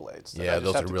shoulder blades. that I Yeah, just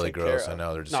those have are to really take care gross. of. I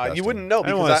know, they're No, disgusting. you wouldn't know I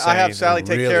don't because wanna I have say Sally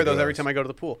anything. take care of Really those every gross. time I go to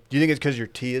the pool. Do you think it's because your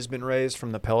T has been raised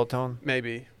from the Peloton?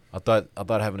 Maybe. I thought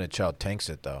having a child tanks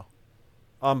it though.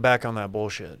 I'm back on that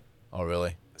bullshit. Oh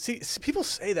really? See, people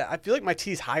say that. I feel like my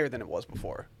T's higher than it was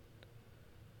before.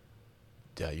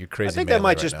 Yeah, you're crazy. I think that manly might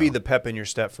right just now. be the pep in your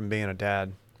step from being a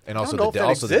dad. and I also don't know the if that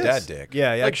also the dad exists. dick.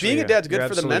 Yeah, Like actually, being a yeah. dad's good You're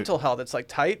for the absolute- mental health. It's like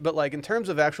tight, but like in terms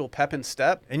of actual pep and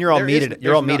step, And you're all there is- meated.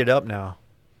 You're all there's not- meated up now.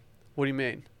 What do you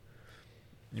mean?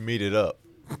 You meet it up.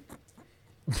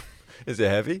 Is it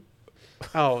heavy?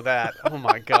 Oh, that. Oh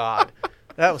my God.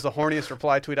 That was the horniest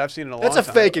reply tweet I've seen in a long That's time.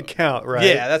 a fake account, right?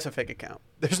 Yeah, that's a fake account.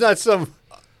 There's not some.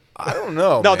 I don't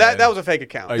know. No, man. that was a fake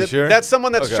account. Are you sure? That's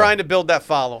someone that's Okay. trying to build that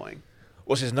following.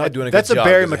 Well, she's not doing a That's good a job.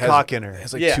 Barry 'cause it has- McCock in her. It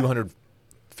has like Yeah.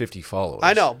 250 followers.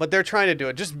 I know, but they're trying to do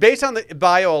it. Just based on the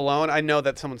bio alone, I know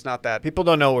that someone's not that. People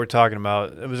don't know what we're talking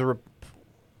about. It was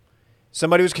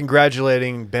somebody was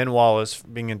congratulating Ben Wallace for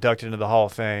being inducted into the Hall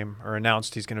of Fame or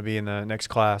announced he's going to be in the next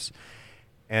class,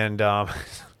 and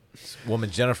Woman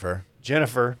Jennifer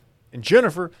Jennifer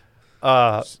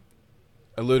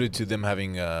alluded to them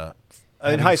having in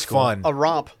high school fun, A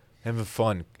romp. having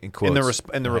fun in quotes in the high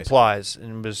school. replies,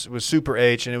 and it was super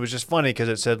H, and it was just funny because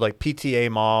it said like PTA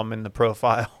mom in the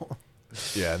profile.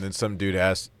 Yeah, and then some dude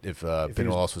asked if he Ben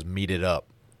was- Wallace was meated up,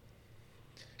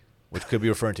 which could be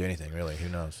referring to anything, really. Who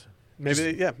knows?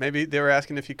 Maybe they were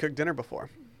asking if you cooked dinner before.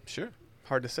 Sure,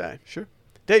 Hard to say. sure.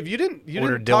 Dave, you didn't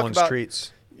Ordered talk Dylan's about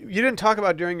treats. you didn't talk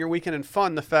about during your weekend in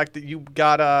fun the fact that you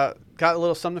got a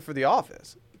little something for the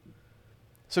office.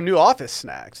 Some new office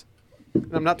snacks.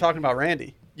 And I'm not talking about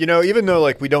Randy. You know, even though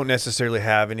like we don't necessarily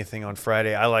have anything on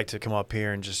Friday, I like to come up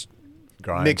here and just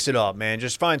Grind. mix it up, man.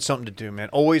 Just find something to do, man.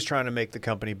 Always trying to make the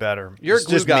company better. You're It's a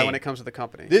glue just guy me. when it comes to the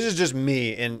company. This is just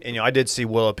me, and you know, I did see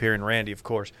Will up here and Randy, of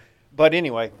course. But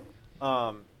anyway,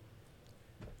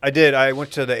 I did. I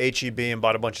went to the HEB and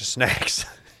bought a bunch of snacks.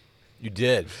 You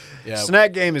did. Yeah.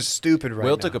 Snack game is stupid right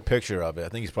Will now. took a picture of it. I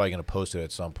think he's probably going to post it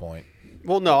at some point.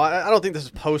 Well, no, I don't think this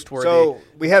is post-worthy. So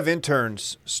we have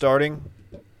interns starting,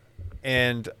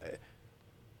 and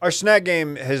our snack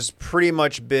game has pretty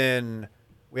much been: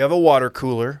 we have a water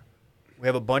cooler, we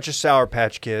have a bunch of Sour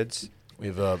Patch Kids, We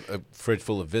have a fridge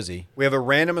full of Vizzy. we have a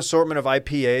random assortment of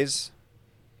IPAs,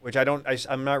 which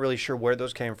I'm not really sure where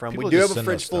those came from. People we do just have a send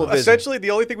fridge us full of stuff. Vizzy. essentially,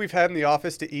 the only thing we've had in the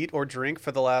office to eat or drink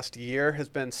for the last year has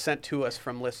been sent to us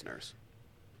from listeners.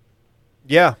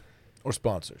 Yeah. Or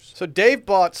sponsors. So Dave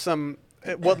bought some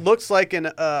what looks like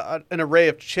an array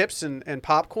of chips and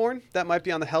popcorn. That might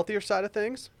be on the healthier side of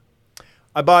things.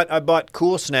 I bought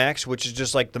Cool Snacks, which is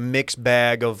just like the mixed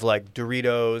bag of like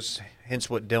Doritos, hence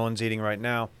what Dylan's eating right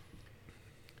now.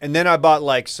 And then I bought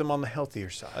like some on the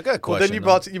healthier side. I got a Well, question.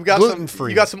 then you got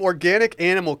Gluten-free. you got some organic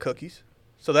animal cookies.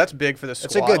 So that's big for the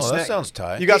That's squad. a good Oh, snack. that sounds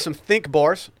tight. You got some Think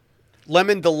bars.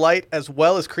 Lemon Delight as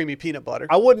well as creamy peanut butter.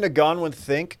 I wouldn't have gone with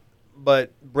Think,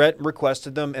 but Brett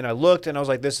requested them, and I looked, and I was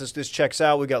like, "This checks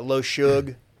out." We got low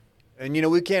sugar, and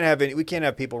we can't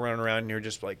have people running around here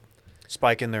just like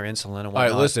spiking their insulin and All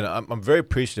whatnot. right, listen, I'm very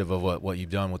appreciative of what you've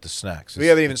done with the snacks. We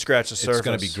haven't even scratched the surface. It's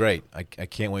going to be great. I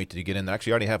can't wait to get in there.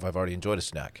 Actually, I already have. I've already enjoyed a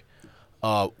snack.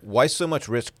 Why so much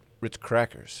Ritz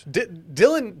crackers?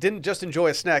 Dylan didn't just enjoy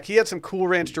a snack. He had some Cool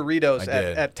Ranch Doritos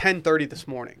at 10:30 this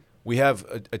morning. We have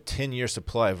a 10-year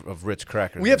supply of Ritz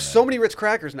crackers. We have so many Ritz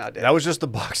crackers now, Dad. That was just the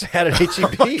box I had at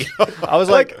HEB. I was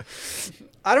like,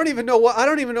 I don't even know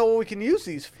what we can use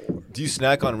these for. Do you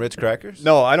snack on Ritz crackers?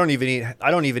 no, I don't even eat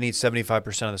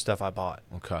 75% of the stuff I bought.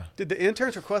 Okay. Did the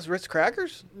interns request Ritz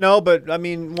crackers? No, but I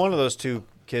mean, one of those two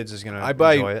kids is gonna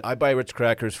enjoy it. I buy Ritz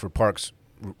crackers for Parks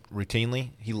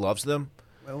routinely. He loves them.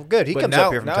 Well, good. He But comes now,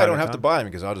 up here from now time I don't to have time. to buy them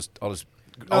because I'll just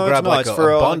No, grab like it's a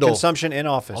for bundle. consumption in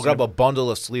office. I'll grab a bundle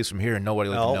of sleeves from here and nobody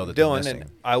will even know that they're Dylan, missing.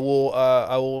 and I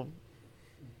will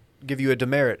give you a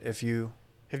demerit if you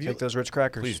Have you take those Ritz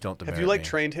crackers. Please don't demerit have you like me.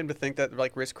 trained him to think that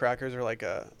like Ritz crackers are like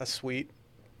a sweet?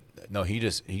 No, he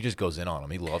just goes in on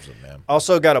them. He loves them, man.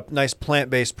 Also got a nice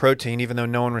plant-based protein, even though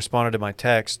no one responded to my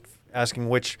text asking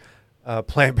which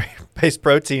plant-based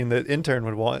protein the intern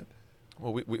would want.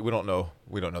 Well, we don't know.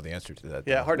 We don't know the answer to that.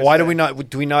 Yeah, though. hard to Why say.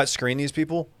 do we not screen these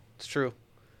people? It's true.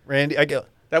 Randy,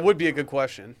 That would be a good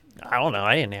question. I don't know.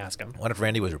 I didn't ask him. What if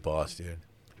Randy was your boss, dude?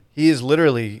 He is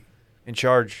literally in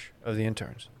charge of the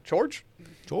interns. George?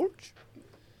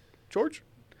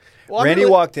 Well, Randy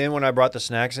walked in when I brought the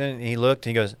snacks in, and he looked,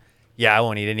 and he goes, "Yeah, I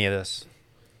won't eat any of this."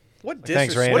 What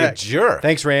Thanks, disrespect. Randy. What a jerk.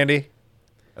 Thanks, Randy.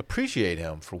 Appreciate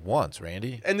him for once,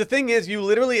 Randy. And the thing is, you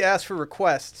literally asked for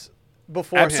requests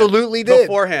beforehand. Absolutely did.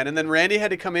 Beforehand, and then Randy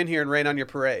had to come in here and rain on your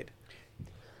parade.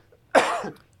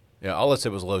 Yeah, all I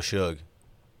said was low shug.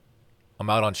 I'm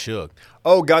out on shug.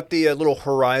 Oh, got the little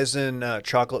Horizon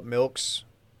chocolate milks,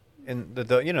 and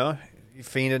you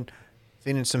fiending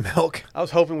some milk I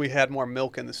was hoping we had more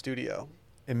milk in the studio.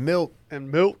 and milk.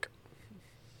 And milk.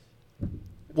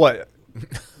 What?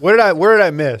 Where did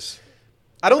I miss?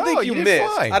 I don't No, think you you did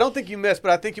missed. fine. I don't think you missed,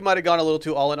 but I think you might have gone a little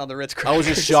too all in on the Ritz crackers. I was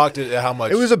just shocked at how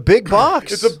much. It was a big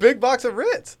box. It's a big box of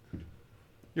Ritz.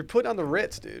 You're putting on the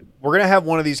Ritz, dude. We're gonna have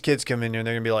one of these kids come in here, and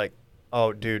they're gonna be like,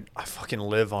 "Oh, dude, I fucking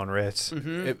live on Ritz."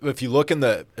 If you look in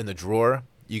the drawer,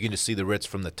 you can just see the Ritz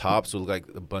from the top. So it look like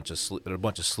a bunch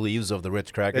of sleeves of the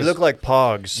Ritz crackers. They look like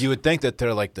Pogs. You would think that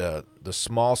they're like the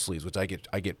small sleeves, which I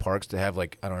get Parks to have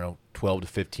like, I don't know, 12 to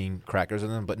 15 crackers in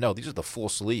them. But no, these are the full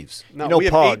sleeves. No, we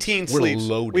have Pogs. 18 We're sleeves.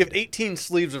 loaded. We have 18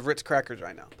 sleeves of Ritz crackers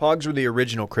right now. Pogs were the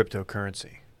original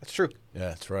cryptocurrency, That's true. Yeah,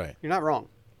 that's right. You're not wrong.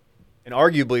 and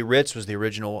arguably Ritz was the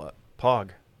original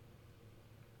Pog.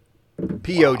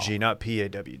 POG, not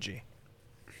PAWG.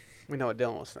 We know what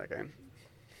Dylan was thinking.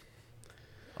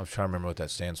 I'm trying to remember what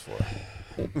that stands for.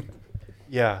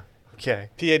 Yeah. Okay.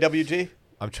 PAWG?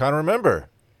 I'm trying to remember.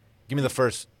 Give me the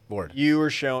first word. You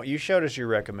showed us your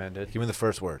recommended. Give me the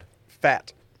first word.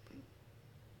 Fat.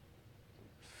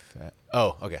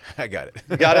 Oh, okay. I got it.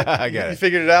 You got it? I got You it.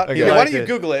 figured it out? I Here, got why it. don't you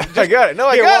Google it? I got it. No,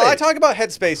 I Here, got while it. I talk about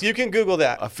Headspace, you can Google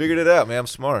that. I figured it out, man. I'm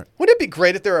smart. Wouldn't it be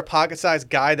great if there were a pocket-sized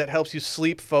guide that helps you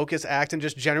sleep, focus, act, and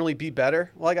just generally be better?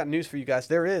 Well, I got news for you guys.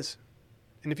 There is.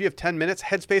 And if you have 10 minutes,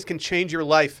 Headspace can change your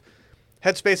life.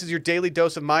 Headspace is your daily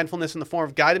dose of mindfulness in the form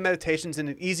of guided meditations in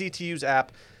an easy-to-use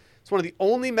app. It's one of the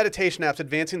only meditation apps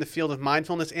advancing the field of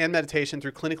mindfulness and meditation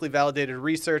through clinically validated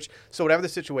research. So whatever the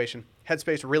situation,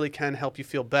 Headspace really can help you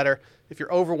feel better. If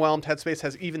you're overwhelmed, Headspace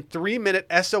has even 3-minute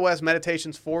SOS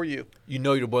meditations for you. You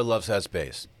know your boy loves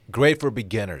Headspace. Great for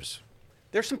beginners.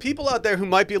 There's some people out there who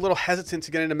might be a little hesitant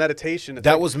to get into meditation. It's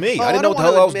That like, was me. "Oh, I didn't know what the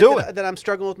don't hell I wanna was admit doing." That I'm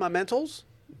struggling with my mentals.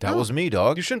 That No. was me,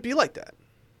 dog. You shouldn't be like that.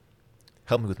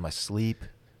 Help me with my sleep.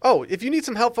 Oh, if you need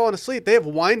some help falling asleep, they have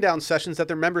wind down sessions that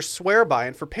their members swear by.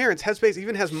 And for parents, Headspace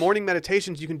even has morning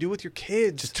meditations you can do with your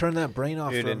kids. Just turn that brain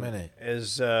off Dude, for a and minute.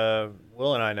 As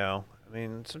Will and I know, I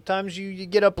mean, sometimes you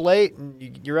get up late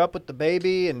and you're up with the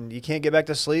baby and you can't get back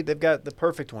to sleep. They've got the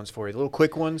perfect ones for you, the little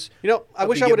quick ones. You know, I Help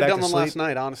wish you I get would have back done to one sleep. last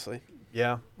night, honestly.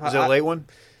 Yeah. Was it a late one?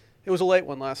 It was a late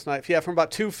one last night. Yeah, from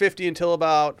about 2:50 until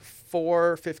about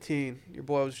 4:15. Your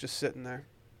boy was just sitting there,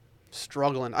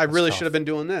 struggling. I really tough. should have been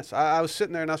doing this. I was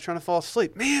sitting there and I was trying to fall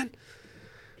asleep. Man.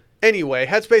 Anyway,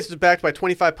 Headspace is backed by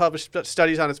 25 published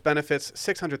studies on its benefits,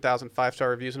 600,000 5-star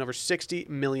reviews, and over 60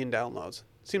 million downloads.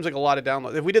 Seems like a lot of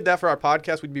downloads. If we did that for our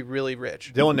podcast, we'd be really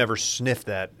rich. Dylan never sniffed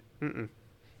that.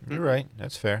 You're right.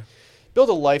 That's fair. Build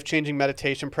a life-changing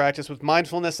meditation practice with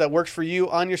mindfulness that works for you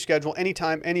on your schedule,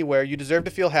 anytime, anywhere. You deserve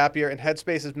to feel happier, and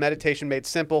Headspace is meditation made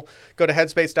simple. Go to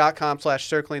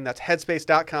headspace.com/circling. That's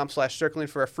headspace.com/circling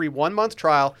for a free 1-month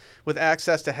trial with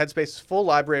access to Headspace's full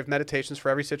library of meditations for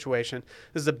every situation.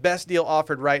 This is the best deal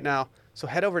offered right now. So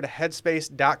head over to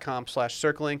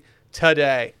headspace.com/circling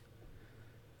today.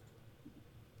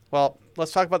 Well,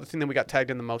 let's talk about the thing that we got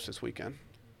tagged in the most this weekend.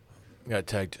 Got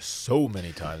tagged so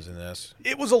many times in this.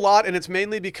 It was a lot, and it's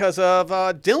mainly because of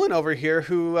Dylan over here,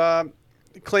 who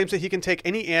claims that he can take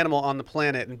any animal on the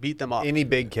planet and beat them up. Any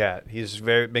big cat. He's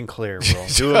been clear,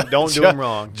 bro. Don't do him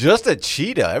wrong. Just a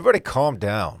cheetah. Everybody calm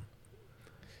down.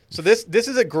 So this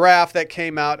is a graph that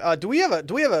came out. Do we have a?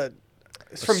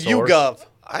 It's from source? YouGov.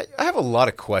 I have a lot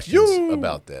of questions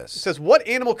about It this. says, what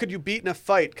animal could you beat in a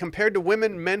fight? Compared to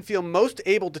women, men feel most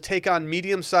able to take on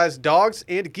medium-sized dogs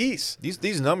and geese.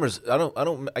 These numbers,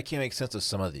 I can't make sense of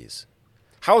some of these.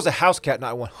 How is a house cat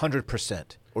not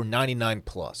 100% or 99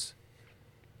 plus?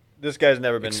 This guy's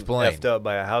never been Explain. effed up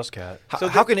by a house cat.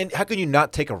 How can you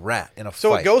not take a rat in a So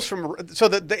fight? it goes from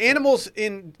the animals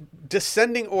in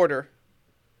descending order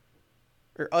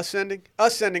or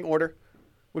ascending order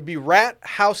would be rat,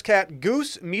 house cat,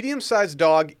 goose, medium-sized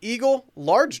dog, eagle,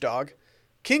 large dog,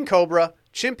 king cobra,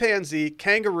 chimpanzee,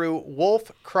 kangaroo,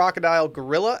 wolf, crocodile,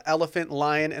 gorilla, elephant,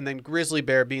 lion, and then grizzly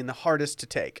bear being the hardest to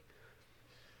take.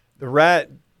 The rat,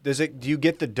 do you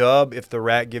get the dub if the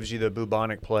rat gives you the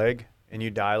bubonic plague and you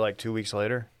die like 2 weeks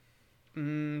later?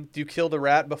 Do you kill the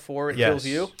rat before it Yes. kills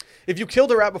you? If you kill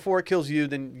the rat before it kills you,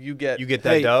 then you get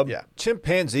that dub? Yeah.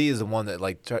 Chimpanzee is the one that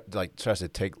tries to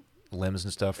take limbs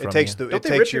and stuff from It takes you. Don't it they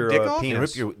takes rip your your dick off? They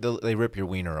penis they rip your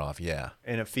wiener off, yeah.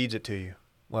 and it feeds it to you.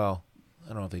 Well, I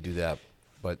don't know if they do that,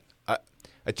 but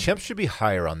a chimp should be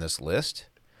higher on this list.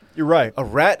 You're right. A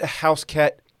rat, a house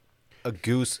cat, a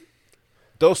goose,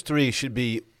 those three should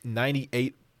be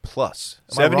 98 plus.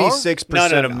 Am I wrong?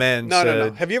 76% of men No.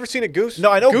 said Have you ever seen a goose?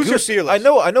 No, I know goose goose. are fearless.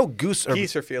 I know goose are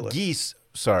Geese are fearless.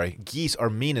 Geese are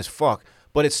mean as fuck,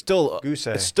 but it's still Goose.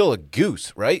 it's still a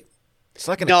goose, right? It's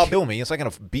not gonna No, kill me. It's not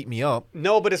gonna beat me up.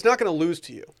 No, but it's not going to lose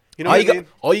to you. You know all what you I mean?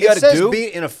 all you it got to says do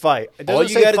beat in a fight. It doesn't all you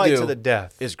say gotta fight do to the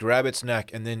death. is grab its neck,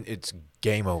 and then it's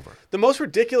game over. The most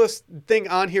ridiculous thing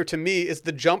on here to me is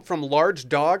the jump from large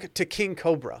dog to king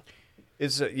cobra.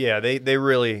 It's they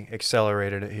really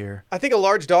accelerated it here. I think a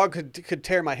large dog could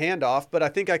tear my hand off, but I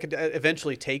think I could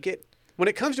eventually take it. When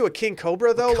it comes to a king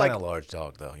cobra, though, What like kind of large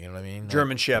dog, though? You know what I mean?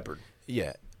 German Shepherd.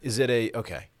 Yeah. Is it a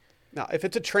okay? no, if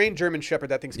it's a trained German Shepherd,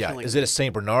 that thing's Yeah. killing. Is it a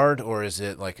Saint Bernard or is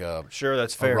it like a Sure,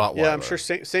 that's a fair. Rottweiler? Yeah, I'm sure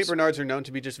Saint Bernards are known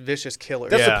to be just vicious killers.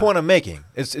 That's Yeah. the point I'm making.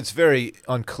 It's very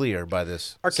unclear by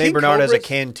this. Are Saint king Bernard has a cobras-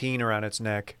 canteen around its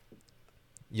neck.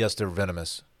 Yes, they're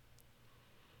venomous.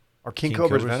 Are king King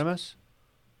cobras cobras? venomous?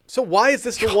 So why is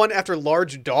this the one after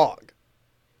large dog?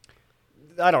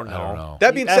 I don't know. I don't know.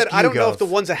 That being Ask said, I don't know YouGov. if the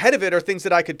ones ahead of it are things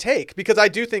that I could take because I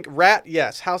do think rat,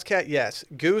 yes, house cat, yes,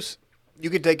 goose. You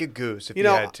could take a goose if You you,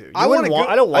 know, had to. I wouldn't want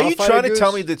a I don't Are want you fight trying a to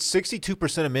tell goose. me that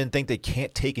 62% of men think they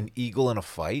can't take an eagle in a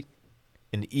fight?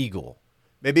 An eagle.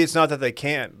 Maybe it's not that they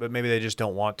can't, but maybe they just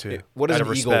don't want to. What does out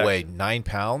an of eagle respect. weigh? 9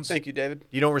 pounds? Thank you, David.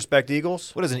 You don't respect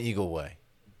eagles? What does an eagle weigh?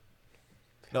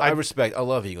 No, I respect. I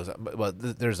love eagles,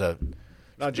 but there's a.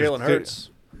 Not there's- Jalen Hurts.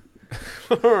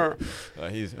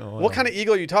 He's, What kind of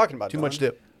eagle are you talking about? Too Dylan? much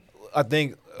dip. I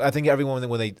think everyone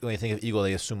when they think of eagle,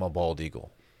 they assume a bald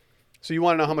eagle. So you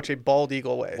want to know how much a bald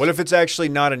eagle weighs? What if it's actually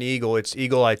not an eagle? It's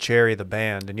Eagle Eye Cherry, the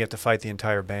band, and you have to fight the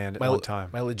entire band at one time.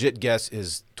 My legit guess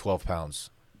is 12 pounds.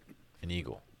 An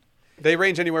eagle. They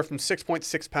range anywhere from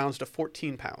 6.6 pounds to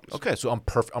 14 pounds. Okay, so I'm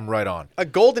perfect. I'm right on. A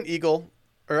golden eagle,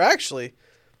 or actually,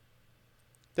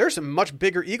 there are some much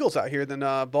bigger eagles out here than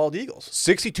bald eagles.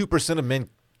 62% of men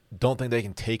don't think they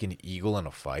can take an eagle in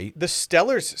a fight. The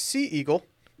Steller's sea eagle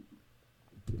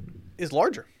is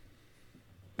larger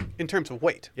in terms of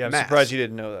weight. Yeah, I'm mass. surprised you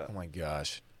didn't know that. Oh my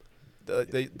gosh.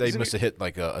 They Isn't must have hit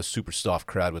like a super soft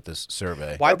crowd with this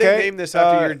survey. Why'd Okay, they name this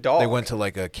after your dog? They went to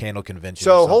like a candle convention.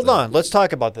 So or hold something. on, let's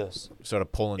talk about this. Started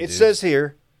pulling. It dudes. says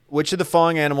here, which of the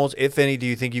following animals, if any, do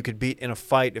you think you could beat in a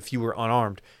fight if you were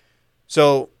unarmed?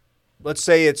 So let's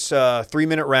say it's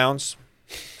 3-minute rounds,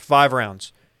 5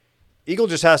 rounds. Eagle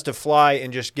just has to fly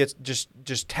and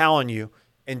just talon you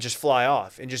and just fly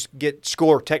off and just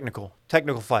score technical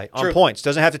fight on True. points.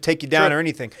 Doesn't have to take you down True. or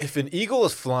anything. if an eagle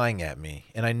is flying at me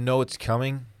and I know it's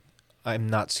coming, I'm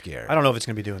not scared. I don't know if it's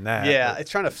going to be doing that. yeah, but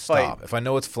it's trying to fight. Stop. If I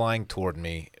know it's flying toward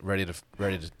me, ready to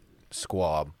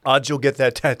squab. odds you'll get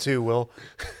that tattoo, Will.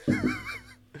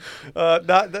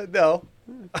 No.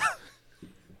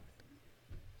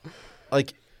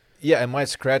 Like, yeah, it might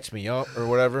scratch me up or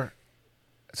whatever.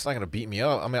 It's not gonna beat me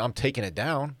up. I mean, I'm taking it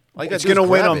down. All you gotta It's do is going to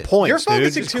win grab on it. points, You're dude.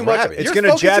 focusing Just too much. grab it. It's You're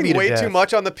gonna jab you focusing to way death. too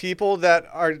much on the people that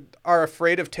are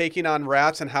afraid of taking on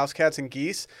rats and house cats and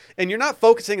geese, and you're not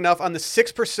focusing enough on the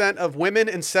 6% of women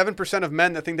and 7% of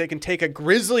men that think they can take a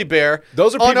grizzly bear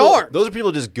Those are people. unarmed. Those are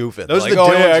people just goofing. Those are like, the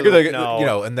oh yeah, Dylans I could, of the- like, no. you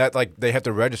know, and that like they have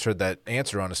to register that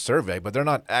answer on a survey, but they're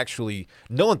not actually.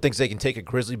 No one thinks they can take a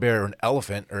grizzly bear or an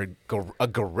elephant or a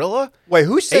gorilla. Wait,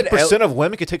 who said 8% of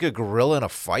women could take a gorilla in a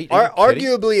fight? Are you kidding?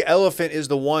 Arguably, elephant is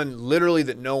the one literally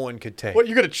that no one could take. What,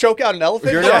 you're going to choke out an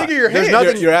elephant? You're How not. big are your There's hands?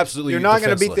 nothing- You're absolutely. you're not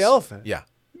gonna beat the defenseless. elephant. Yeah,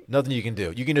 nothing you can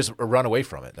do. You can just run away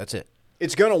from it. That's it.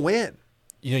 It's going to win.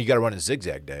 You know, you got to run in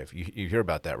zigzag, Dave. You hear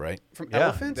about that, right? From Yeah,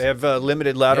 elephants? they have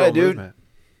limited lateral Yeah, dude.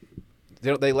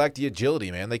 movement. They lack the agility,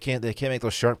 man. They can't make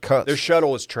those sharp cuts. Their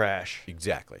shuttle is trash.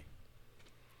 Exactly.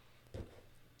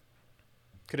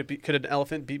 Could an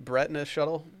elephant beat Brett in a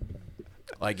shuttle?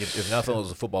 Like if nothing was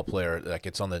a football player, like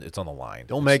it's on the line.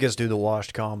 Don't make us do the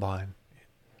washed combine.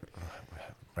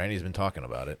 Randy's been talking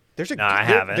about it. There's a No, I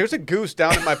haven't. There's a goose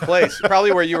down at my place,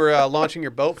 probably where you were launching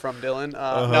your boat from, Dylan.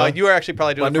 No, you were actually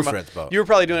probably doing My it new from friend's boat. You were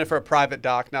probably doing it for a private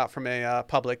dock, not from a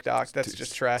public dock. That's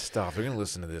just trash. Stop. They're gonna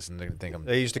listen to this and they're gonna think I'm.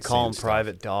 They used to call him saying stuff.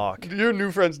 private doc. Your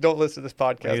new friends don't listen to this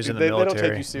podcast. He was in dude. the They don't take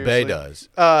military. you seriously. Bay does.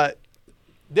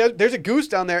 There's a goose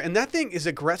down there, and that thing is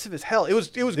aggressive as hell. It was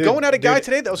Dude, going at a guy dude,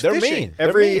 today that was they're fishing. mean. They're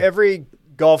Every mean. every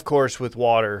golf course with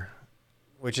water,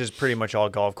 which is pretty much all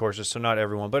golf courses, so not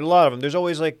everyone, but a lot of them. There's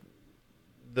always like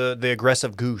the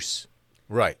aggressive goose.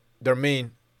 Right. They're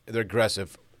mean. They're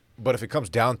aggressive. But if it comes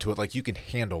down to it, like you can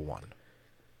handle one.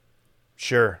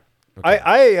 Sure. Okay.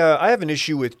 I have an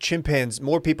issue with chimpanzees.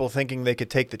 More people thinking they could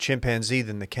take the chimpanzee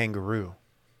than the kangaroo.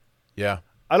 Yeah.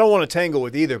 I don't want to tangle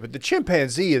with either, but the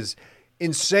chimpanzee is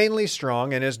insanely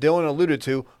strong, and as Dylan alluded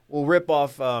to, will rip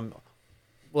off.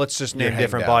 Let's just Your name hang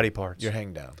different down. body parts. Your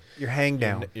hang down. Your hang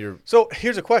down. Your So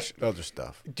here's a question: other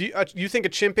stuff. Do you think a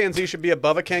chimpanzee should be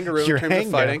above a kangaroo Your in terms hang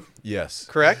of fighting? down. Yes.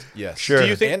 Correct. Yes. Sure. Do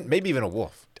you think- And maybe even a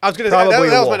wolf. I was going to say Probably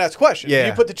that a was my wolf. next question. Do Yeah.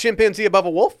 you put the chimpanzee above a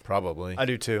wolf? Probably. I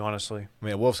do too, honestly. I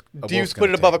mean, a wolf's. Do you put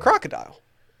it above a crocodile?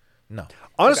 No.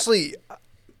 Honestly,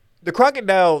 the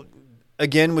crocodile,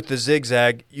 again with the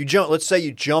zigzag, you jump. Let's say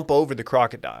you jump over the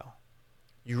crocodile.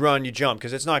 You run, you jump,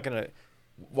 because it's not gonna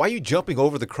Why are you jumping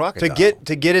over the crocodile?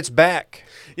 to get its back.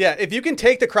 Yeah, if you can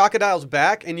take the crocodile's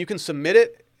back and you can submit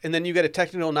it, and then you get a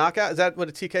technical knockout, is that what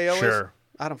a TKO is? Sure.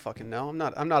 I don't fucking know. I'm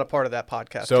not a part of that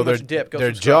podcast. So Too their much dip. Go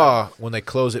their subscribe. jaw when they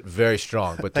close it very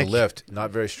strong, but the Thank you. lift not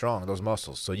very strong. Those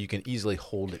muscles, so you can easily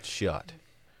hold it shut.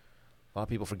 A lot of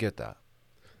people forget that.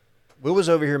 Will was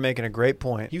over here making a great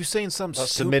point. He was saying something About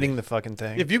stupid. submitting the fucking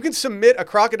thing. If you can submit a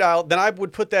crocodile, then I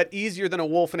would put that easier than a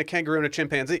wolf and a kangaroo and a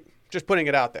chimpanzee. Just putting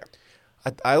it out there.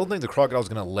 I don't think the crocodile's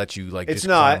gonna let you like it's just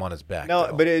not climb on his back. No,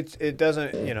 though. but it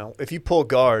doesn't. You know, if you pull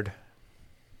guard,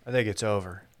 I think it's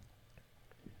over.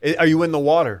 Are you in the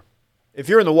water? If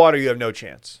you're in the water, you have no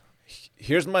chance.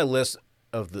 Here's my list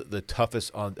of the toughest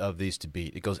of these to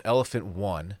beat. It goes elephant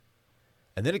 1,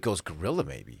 and then it goes gorilla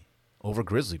maybe over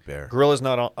grizzly bear. Gorilla's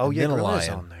not on. Oh And yeah, then a gorilla's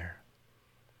lion. on there.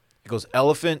 It goes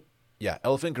elephant,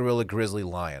 gorilla, grizzly,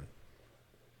 lion,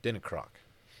 then a croc.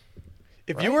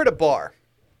 If you were at a bar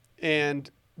and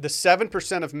the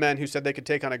 7% of men who said they could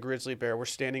take on a grizzly bear were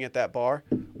standing at that bar,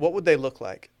 what would they look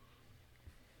like?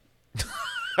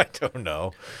 I don't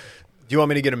know. Do you want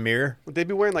me to get a mirror? Would they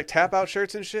be wearing like tap out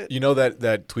shirts and shit? You know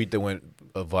that tweet that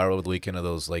went viral over the weekend of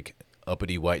those like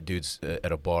uppity white dudes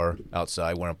at a bar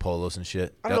outside wearing polos and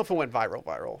shit? I don't know if it went viral,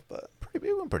 but It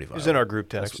went pretty viral. It was in our group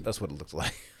text. That's what it looked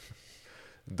like.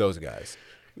 Those guys.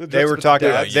 They were talking.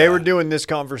 Yeah, They yeah. were doing this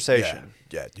conversation.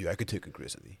 Yeah, dude, I could take a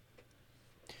grizzly.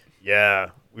 Yeah,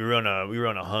 we run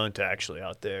a hunt actually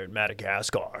out there in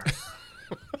Madagascar.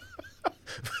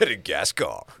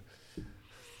 Madagascar.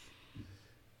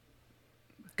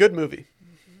 Good movie.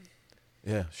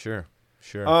 Yeah, sure.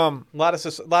 A lot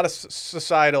of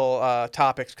societal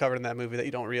topics covered in that movie that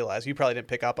you don't realize. You probably didn't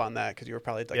pick up on that because you were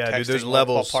probably like Yeah, texting dude, there's while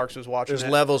levels. Parks was watching There's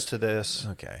it. levels to this.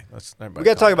 Okay, let's. We got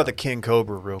to talk about the King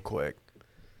Cobra real quick.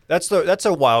 That's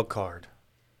a wild card.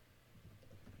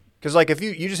 Because like if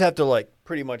you just have to like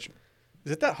pretty much.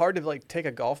 Is it that hard to like take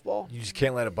a golf ball? You just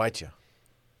can't let it bite you.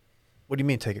 What do you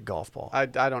mean take a golf ball? I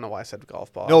don't know why I said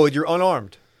golf ball. No, you're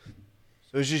unarmed.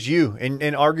 So it's just you, and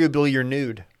arguably you're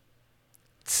nude.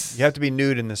 You have to be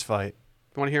nude in this fight.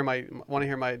 Want to hear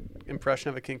my impression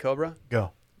of a king cobra?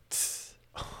 Go.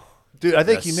 Dude, I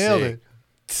think That's you nailed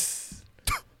sick.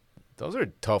 it. Those are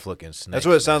tough looking snakes. That's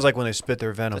what it sounds like when they spit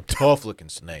their venom. A tough looking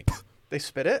snake. I They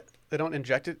spit it. They don't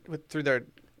inject it through their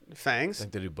fangs.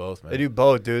 think they do both, man. They do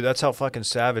both, dude. That's how fucking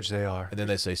savage they are. And then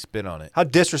they say spit on it. How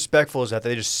disrespectful is that?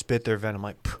 They just spit their venom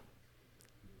like.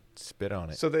 Spit on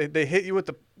it. So they hit you with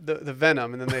the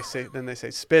venom, and then they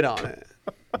say spit on it.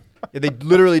 Yeah, they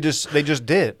literally just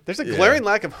did. There's a Yeah. glaring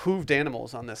lack of hooved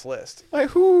animals on this list. Like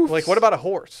who? Like, what about a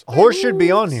horse? A horse should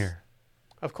be on here.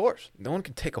 Of course. No one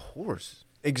can take a horse.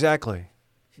 Exactly.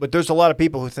 But there's a lot of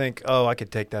people who think, oh, I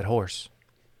could take that horse.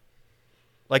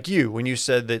 Like you, when you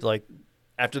said that, like,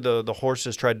 after the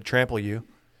horses tried to trample you,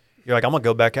 you're like, I'm going to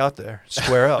go back out there,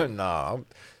 square up. Nah,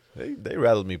 they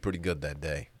rattled me pretty good that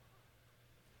day.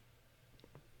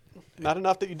 Not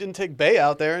enough that you didn't take Bay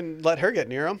out there and let her get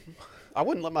near him. I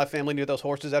wouldn't let my family near those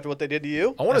horses after what they did to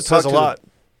you. I want That to talk says to a lot.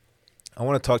 I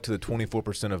want to talk to the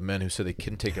 24% of men who said they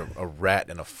couldn't take a rat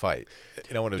in a fight.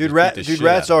 And I want to Dude, just beat the shit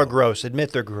rats out are of them. gross.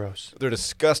 Admit they're gross. They're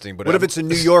disgusting. But What if it's a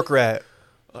New York rat?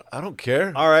 I don't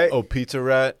care. All right. Oh, pizza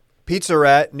rat. Pizza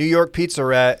rat, New York pizza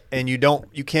rat, and you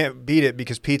can't beat it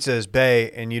because pizza is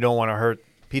bay, and you don't want to hurt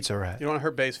pizza rat. You don't want to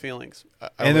hurt Bay's feelings.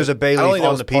 And there's a bay I don't leaf think that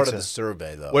on was the part pizza. of the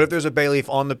survey though. What if there's a bay leaf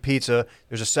on the pizza?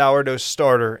 There's a sourdough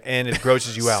starter, and it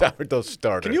grosses you out. Sourdough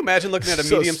starter. Can you imagine looking at a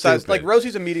So medium-sized... Like, stupid.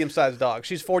 Rosie's a medium-sized dog.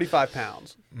 She's 45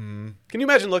 pounds. Can you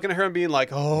imagine looking at her and being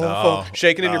like, oh, No.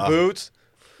 shaking in your boots?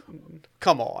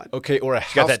 Come on. Okay, or a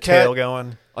She's got house that cat. tail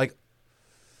going. Like,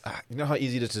 you know how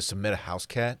easy it is to submit a house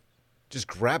cat? Just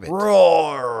grab it.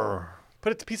 Roar.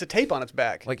 Put a piece of tape on its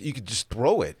back. Like you could just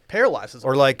throw it. Paralyzes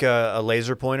Or like a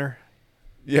laser pointer.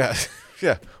 Yeah,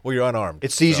 yeah. Well, you're unarmed.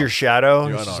 It sees so. your shadow.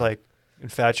 You're It's just unarmed. like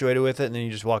infatuated with it, and then you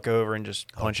just walk over and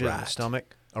just punch it in the rat.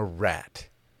 stomach. A rat.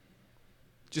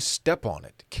 Just step on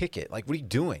it, kick it. Like, what are you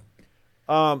doing?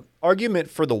 Argument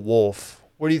for the wolf.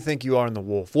 What do you think you are in the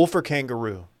wolf? Wolf or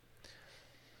kangaroo?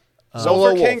 So Solo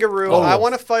for wolf. kangaroo, Lone I wolf.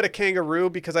 want to fight a kangaroo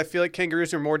because I feel like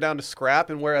kangaroos are more down to scrap,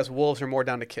 and whereas wolves are more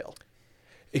down to kill.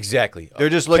 Exactly. They're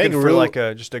just looking for Kangaroo- like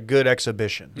just a good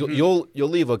exhibition. You'll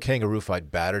leave a kangaroo fight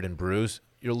battered and bruised.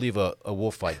 You'll leave a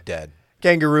wolf fight dead.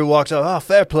 Kangaroo walks up. Oh,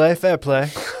 fair play, fair play.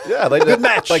 Yeah, like Good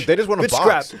match. Like they just want to Good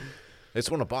box. scrap. They just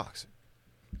want to box.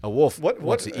 A wolf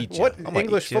wants to eat you. What I'm gonna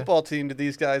English eat ya. football team did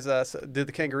these guys did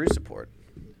the kangaroos support?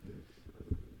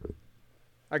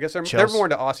 I guess they're Chelsea. more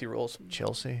into Aussie rules.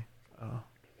 Chelsea. Oh.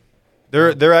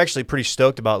 They're actually pretty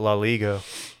stoked about La Liga.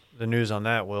 The news on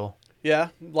that, Will. Yeah,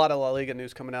 a lot of La Liga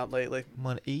news coming out lately. I'm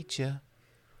gonna eat you.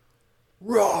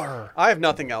 Roar. I have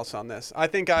nothing else on this. I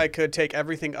think I could take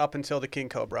everything up until the King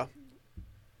Cobra.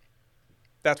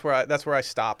 That's where I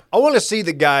stop. I want to see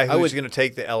the guy I who's would- going to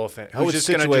take the elephant. I Who's would just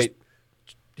going to situate.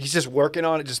 he's just working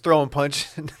on it, just throwing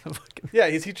punches. Yeah,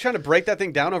 is he trying to break that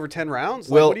thing down over 10 rounds?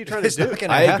 Like, Well, what are you trying to it's do? not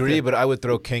gonna I agree, happen. but I would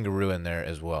throw kangaroo in there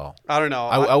as well. I don't know.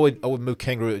 I would move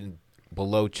kangaroo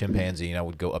below chimpanzee, and I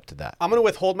would go up to that. I'm going to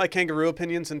withhold my kangaroo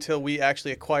opinions until we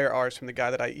actually acquire ours from the guy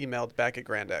that I emailed back at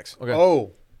Grand X. Okay.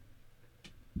 Oh.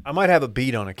 I might have a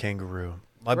beat on a kangaroo.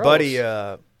 My Gross. buddy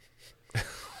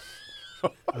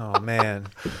oh man.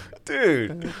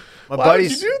 Dude. My Why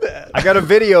buddy's would you do that? I got a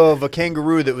video of a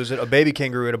kangaroo that was a baby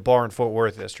kangaroo at a bar in Fort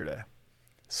Worth yesterday.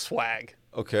 Swag.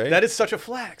 Okay. That is such a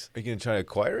flex. Are you gonna try to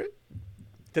acquire it?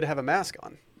 Did it have a mask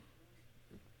on?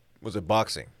 Was it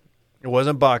boxing? It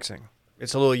wasn't boxing.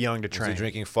 It's a little young to Was he train.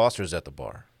 drinking Foster's at the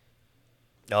bar?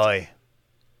 Aye.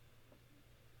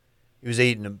 He was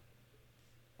eating a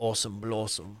awesome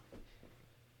blossom.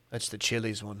 That's the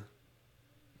Chili's one.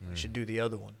 I should do the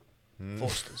other one.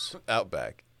 Foster's.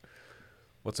 Outback.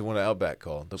 What's the one at Outback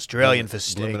called? The Australian for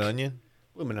steak. Bloomin' onion?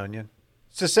 Bloomin' onion.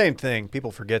 It's the same thing.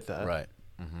 People forget that. Right.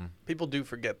 People do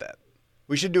forget that.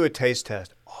 We should do a taste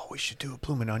test. Oh, we should do a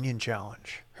bloomin' onion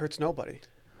challenge. Hurts nobody.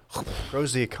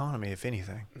 Grows the economy, if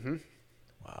anything.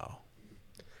 Wow.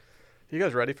 You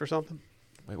guys ready for something?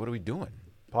 Wait, what are we doing?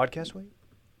 Podcast week?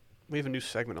 We have a new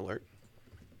segment alert.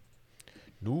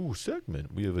 New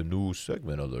segment. We have a new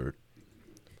segment alert.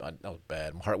 That was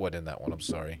bad. My heart went in that one. I'm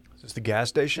sorry. Is this the gas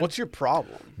station? What's your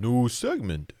problem? New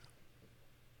segment.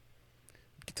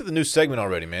 Get to the new segment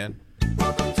already, man.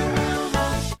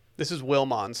 This is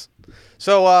Wilmons.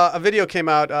 So a video came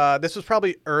out. This was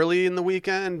probably early in the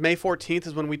weekend. May 14th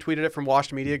is when we tweeted it from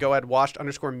Washed Media. Go ahead,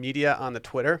 Washed_media on the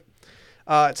Twitter.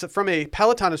 It's from a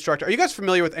Peloton instructor. Are you guys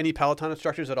familiar with any Peloton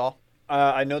instructors at all?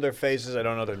 I know their faces. I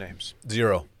don't know their names.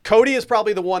 0. Cody is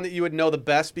probably the one that you would know the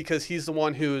best because he's the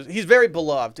one he's very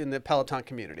beloved in the Peloton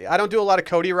community. I don't do a lot of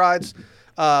Cody rides,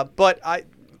 but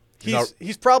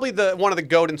he's probably one of the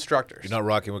GOAT instructors. You're not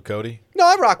rocking with Cody? No,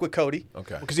 I rock with Cody.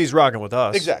 Okay. Because he's rocking with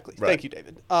us. Exactly. Right. Thank you,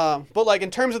 David. But like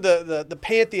in terms of the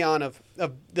pantheon of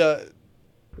the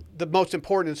most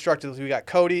important instructors, we got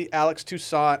Cody, Alex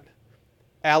Toussaint,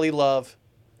 Ali Love,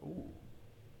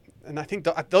 and I think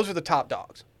those are the top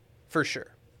dogs, for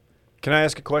sure. Can I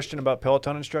ask a question about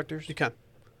Peloton instructors? You can.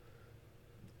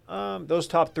 Those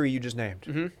top three you just named.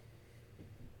 Mm-hmm.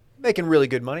 Making really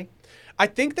good money. I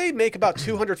think they make about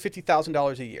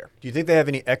 $250,000 a year. Do you think they have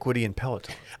any equity in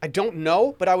Peloton? I don't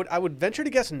know, but I would venture to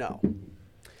guess no.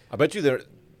 I bet you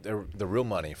the real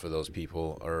money for those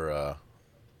people are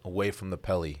away from the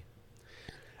Pelly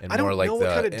and I don't more like know the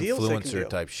what kind of deals they can influencer do.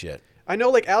 type shit. I know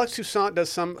like Alex Toussaint does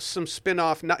some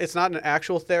spin-off. It's not an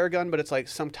actual Theragun, but it's like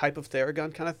some type of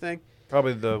Theragun kind of thing.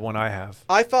 Probably the one I have.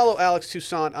 I follow Alex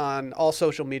Toussaint on all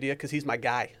social media because he's my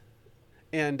guy.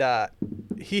 And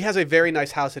he has a very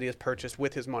nice house that he has purchased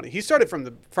with his money. He started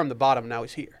from the bottom. Now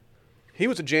he's here. He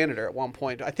was a janitor at one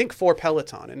point, I think, for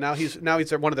Peloton, and now he's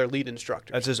one of their lead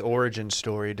instructors. That's his origin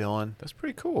story, Dylan. That's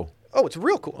pretty cool. Oh, it's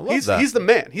real cool. I love that. He's the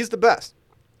man. He's the best.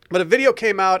 But a video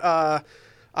came out,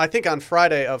 I think, on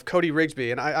Friday of Cody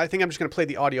Rigsby, and I think I'm just going to play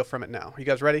the audio from it now. You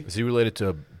guys ready? Is he related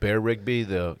to Bear Rigby,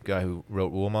 the guy who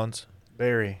wrote Woolmans?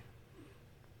 Barry.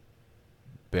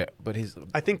 But he's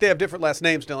I think they have different last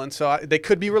names, Dylan, so they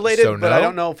could be related, So but no? I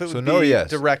don't know if it So would no or be yes?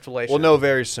 direct relation. We'll know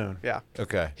very soon. Yeah.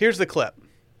 okay. Here's the clip.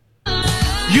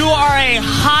 You are a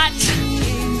hot,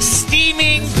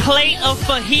 steaming plate of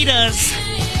fajitas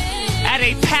at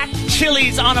a packed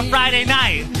Chili's on a Friday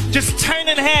night. Just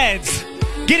turning heads,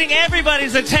 getting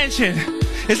everybody's attention.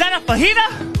 Is that a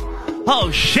fajita?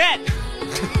 Oh, shit.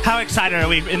 How excited are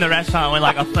we in the restaurant when,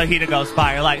 like, a fajita goes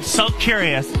by? You're, like, so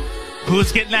curious.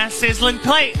 Who's getting that sizzling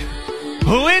plate?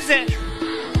 Who is it?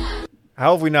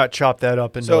 How have we not chopped that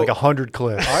up into So- like 100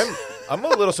 clips? I'm a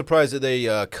little surprised that they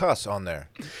cuss on there.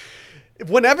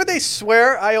 Whenever they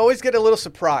swear, I always get a little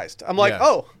surprised. I'm like, Yeah.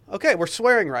 oh, okay, we're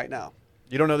swearing right now.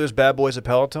 You don't know there's bad boys at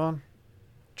Peloton?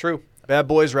 True. Bad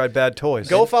boys ride bad toys.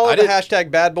 Go follow I the did- hashtag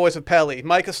Bad Boys of Pelly.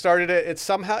 Micah started it. It's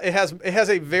somehow it has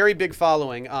a very big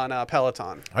following on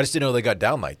Peloton. I just didn't know they got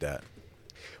down like that.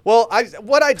 Well,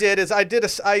 what I did is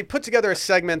I put together a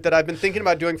segment that I've been thinking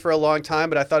about doing for a long time,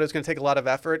 but I thought it was going to take a lot of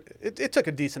effort. It took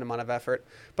a decent amount of effort,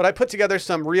 but I put together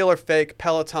some real or fake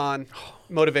Peloton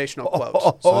motivational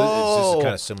quotes. So this is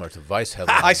kind of similar to Vice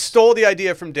headlines. I stole the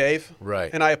idea from Dave, Right.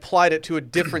 and I applied it to a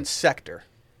different sector.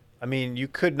 I mean, you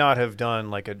could not have done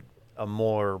like a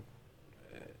more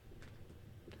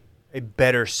a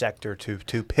better sector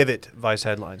to pivot Vice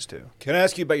headlines to. Can I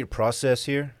ask you about your process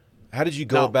here? How did you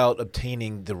go No. about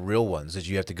obtaining the real ones? Did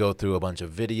you have to go through a bunch of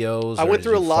videos? I or went did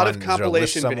through a you lot of find- is there a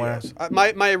list compilation somewhere?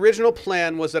 videos. My original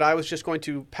plan was that I was just going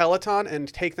to Peloton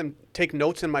and take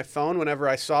notes in my phone whenever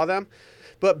I saw them.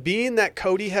 But being that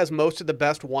Cody has most of the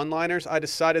best one-liners, I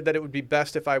decided that it would be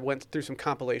best if I went through some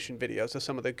compilation videos of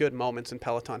some of the good moments in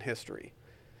Peloton history.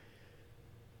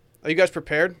 Are you guys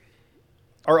prepared?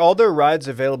 Are all their rides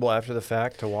available after the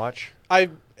fact to watch?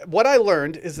 What I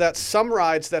learned is that some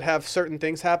rides that have certain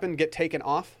things happen get taken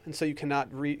off, and so you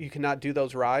cannot do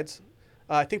those rides.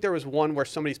 I think there was one where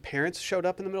somebody's parents showed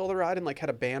up in the middle of the ride and like had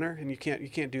a banner, and you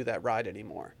can't do that ride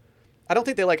anymore. I don't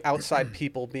think they like outside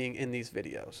people being in these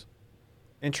videos,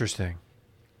 Interesting.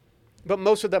 but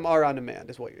most of them are on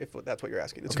demand. If that's what you're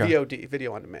asking. It's Okay. VOD,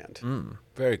 video on demand.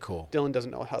 Very cool. Dylan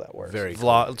doesn't know how that works. Very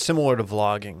cool. Similar to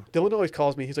vlogging. Dylan always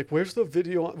calls me. He's like, "Where's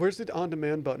the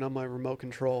on-demand button on my remote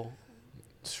control?"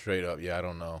 Straight up. Yeah, I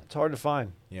don't know. It's hard to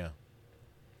find. Yeah.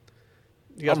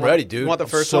 You guys I'm want- ready, dude. You want the I'm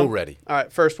first so one? ready. All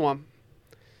right, first one.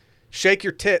 Shake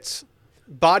your tits.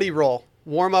 Body roll.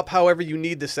 Warm up however you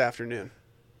need this afternoon.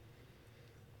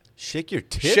 Shake your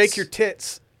tits? Shake your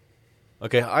tits.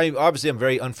 Okay, I'm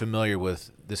very unfamiliar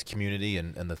with this community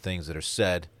and the things that are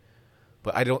said,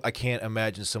 but I can't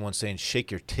imagine someone saying shake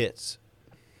your tits.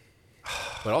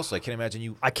 But also I can't imagine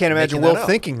you I can't imagine making Will that up.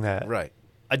 thinking that. Right.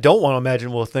 I don't want to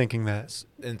imagine Will thinking that.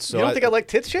 And so You don't think I like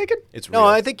tits shaking? it's real. No,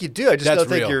 I think you do. I just That's don't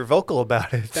think real. you're vocal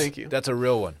about it. Thank you. That's a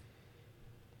real one.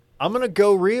 I'm going to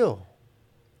go real.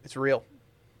 It's real.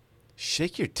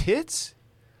 Shake your tits?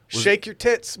 Shake your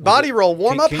tits. Body roll.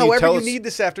 Warm can up you however tell you us- need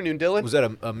this afternoon, Dylan. Was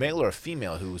that a male or a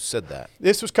female who said that?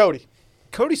 This was Cody.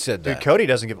 Cody said Dude, that. Cody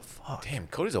doesn't give a fuck. Damn,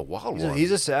 Cody's a wild He's a, one.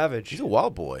 he's a savage. He's a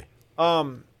wild boy.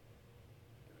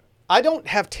 I don't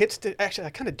have tits to... Actually, I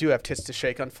kind of do have tits to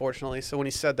shake, unfortunately. So when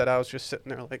he said that, I was just sitting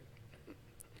there like,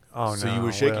 Oh, So no. you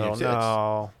were shaking your Will, tits.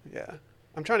 No. yeah.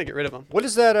 I'm trying to get rid of them. What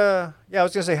is that? Yeah, I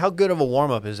was going to say, how good of a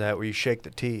warm-up is that where you shake the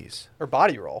T's? Or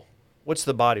body roll. What's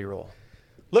the body roll?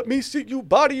 Let me see you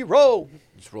body roll.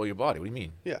 Just roll your body. What do you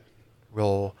mean? Yeah.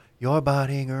 Roll your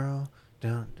body, girl.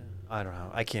 Dun, dun. I don't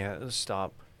know. I can't.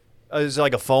 Stop. Is it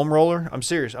like a foam roller? I'm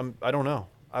serious. I don't know.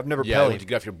 I've never Yeah, when you pellied.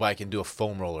 get off your bike and do a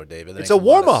foam roller, David. That It's makes a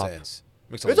lot of warm-up. sense.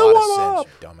 Makes It's a a lot of warm-up.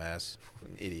 sense, you dumbass.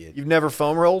 Fucking idiot. You've never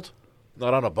foam rolled?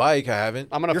 Not on a bike, I haven't.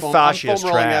 I'm going to Your foam fascia is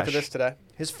rolling trash. after this today.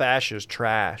 His fascia's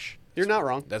trash. You're not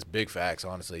wrong. That's big facts,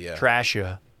 honestly, yeah.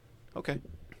 Trasha. Okay.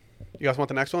 You guys want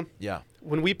the next one? Yeah.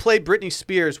 When we play Britney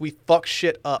Spears, we fuck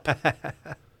shit up.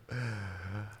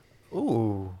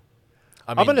 Ooh.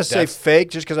 I mean, I'm going to say that's- fake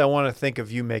just because I want to think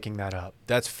of you making that up.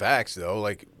 That's facts, though.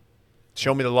 Like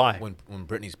Show me the lie. when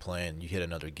Britney's playing, you hit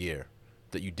another gear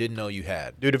that you didn't know you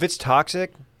had. Dude, if it's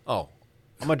toxic, Oh,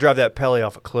 I'm going to drive that Pele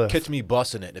off a cliff. catch me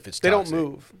busting it if it's They toxic. don't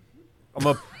move. I'm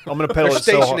gonna pedal They're it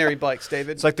so hard. stationary bikes,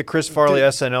 David. It's like the Chris Farley Dude,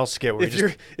 SNL skit where if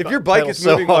you your bike pedal is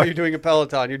so moving while hard. you're doing a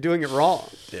Peloton, you're doing it wrong.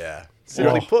 Yeah.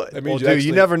 Simply Well, put. I mean, Well, you dude, you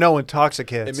actually- never know when toxic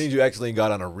hits. It means you actually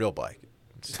got on a real bike.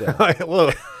 instead.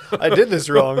 Look, I did this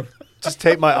wrong. Just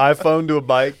tape my iPhone to a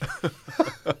bike.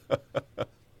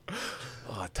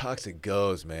 Oh, toxic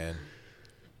goes, man.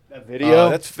 That video?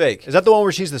 That's fake. Is that the one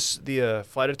where she's the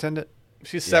flight attendant?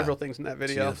 She's Yeah. several things in that She's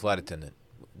video. a flight attendant.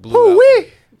 Blue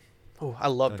outfit. Oh, I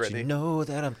love Don't Brittany. you know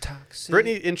that I'm toxic?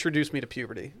 Brittany introduced me to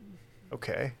puberty.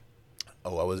 Okay.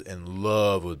 Oh, I was in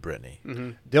love with Brittany.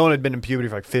 Dylan had been in puberty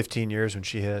for like 15 years when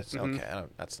she hit. So. Okay, I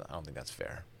don't think that's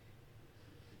fair.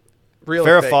 Real or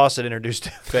Farrah fake? Fawcett introduced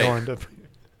Fake. Dylan to.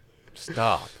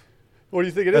 Stop. What do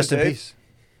you think it is, Rest in Dave? peace.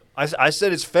 I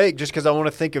said it's fake just because I want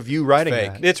to think of you writing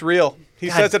Fake. that. It's real. He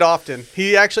God. says it often.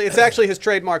 It's actually his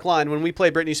trademark line. When we play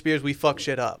Britney Spears, we fuck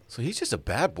shit up. So he's just a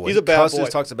bad boy. He's a bad Cusses, boy.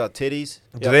 Talks about titties.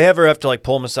 Do they ever have to like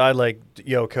pull him aside like,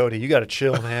 yo, Cody, you got to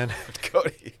chill, man?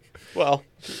 Cody. Well,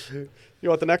 you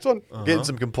want the next one? Getting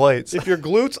some complaints. If your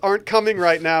glutes aren't coming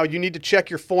right now, you need to check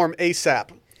your form ASAP.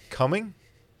 Coming?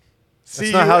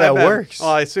 That's not how that CUMM. works. Oh,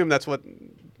 I assume that's what.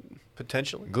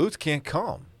 Potentially. Glutes can't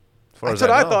come. As far That's as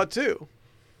what I know. thought too.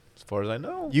 As far as I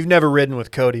know. You've never ridden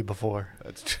with Cody before.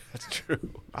 That's true.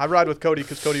 I ride with Cody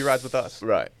because Cody rides with us.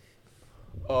 Right.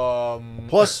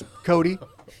 Plus, Cody.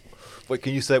 Wait,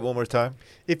 can you say it one more time?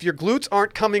 If your glutes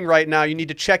aren't coming right now, you need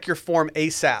to check your form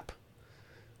ASAP.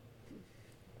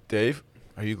 Dave,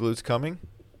 are you glutes coming?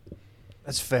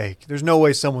 That's fake. There's no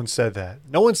way someone said that.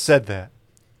 No one said that.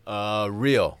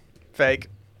 Real. Fake.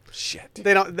 Shit.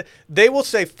 They don't. They will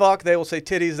say fuck. They will say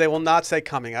titties. They will not say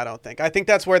coming. I don't think. I think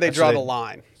that's where they draw Actually, the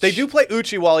line. They do play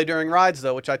Uchi Wally during rides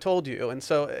though, which I told you. And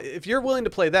so if you're willing to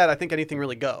play that, I think anything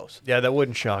really goes. Yeah, that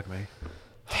wouldn't shock me.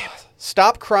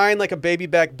 Stop crying like a baby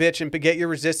back bitch and get your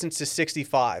resistance to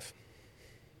 65.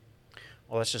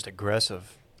 Well, that's just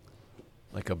aggressive.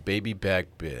 Like a baby back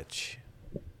bitch.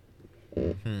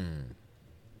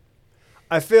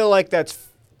 I feel like that's.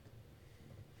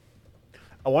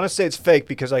 I want to say it's fake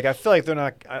because, like, I feel like they're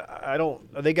not. I don't.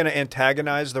 Are they going to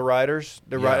antagonize the riders?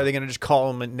 Yeah. Are they going to just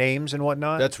call them names and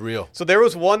whatnot? That's real. So there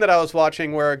was one that I was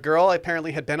watching where a girl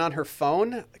apparently had been on her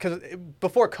phone because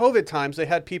before COVID times they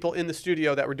had people in the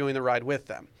studio that were doing the ride with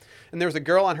them. And there was a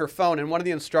girl on her phone and one of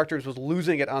the instructors was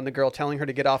losing it on the girl, telling her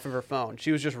to get off of her phone.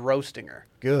 She was just roasting her.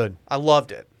 good. I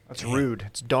loved it. That's rude.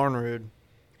 It's darn rude.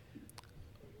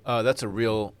 That's a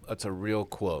real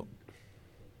quote.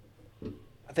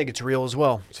 I think it's real as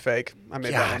well. It's fake. I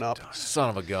made that one up. Son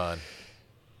of a gun.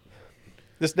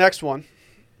 This next one.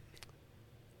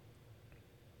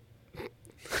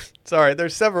 Sorry,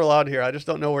 there's several out here. I just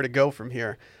don't know where to go from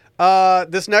here.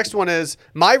 This next one is,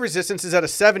 my resistance is at a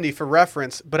 70 for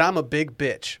reference, but I'm a big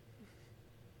bitch.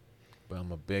 But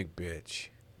I'm a big bitch.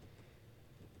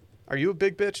 Are you a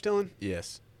big bitch, Dylan?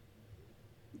 Yes.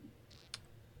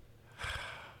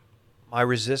 My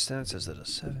resistance is at a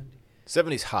 70.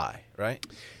 70's high, right?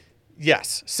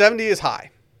 Yes, 70 is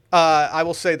high. I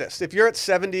will say this. If you're at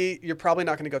 70, you're probably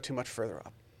not going to go too much further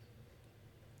up.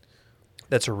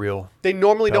 That's a real. They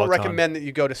normally don't Peloton. recommend that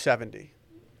you go to 70.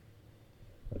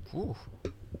 Ooh.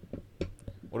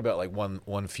 What about like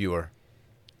one fewer?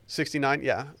 69,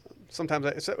 yeah.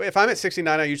 Sometimes, if I'm at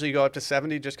 69, I usually go up to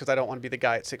 70 just because I don't want to be the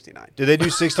guy at 69. Did they do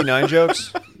 69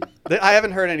 jokes? I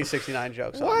haven't heard any 69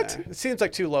 jokes on there. It seems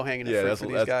like too low-hanging fruit for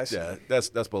these guys Yeah, that's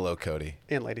below Cody.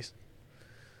 and ladies.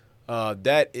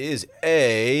 That's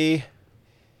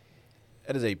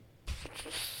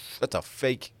a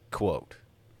fake quote.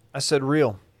 I said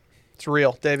real. It's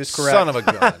real. Dave is correct. Son of a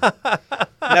gun.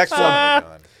 Next Son one. of a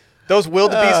gun. Those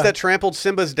wildebeests that trampled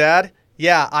Simba's dad,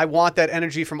 yeah, I want that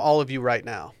energy from all of you right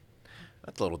now.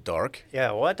 That's a little dark.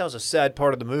 Yeah, what? That was a sad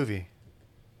part of the movie.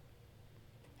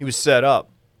 He was set up.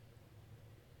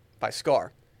 By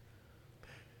Scar.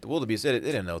 The wildebeest, they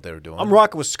didn't know what they were doing. I'm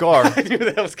rocking with Scar. I knew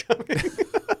that was coming.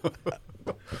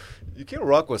 You can't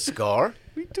rock with Scar. What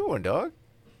are you doing, dog?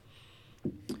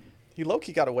 He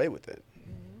low-key got away with it.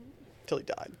 Until he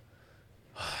died.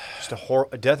 Just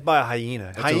a death by a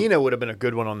hyena. Hyena would have been a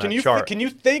good one on that chart. Can you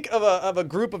think of a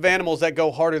group of animals that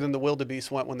go harder than the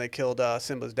wildebeest went when they killed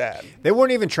Simba's dad? They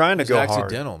weren't even trying to It go was hard.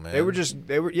 accidental, man. They were just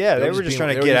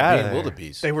trying to get out of there.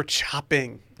 wildebeest. They were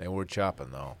chopping. They were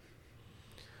chopping though.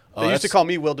 They used to call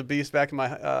me wildebeest back in my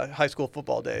high school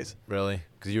football days. Really?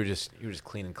 Because you were just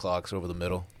cleaning clocks over the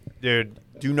middle. Dude,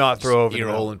 do not throw over the ear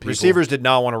middle. holing people. Receivers did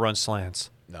not want to run slants.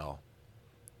 No.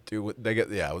 Dude, they get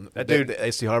when That they- dude-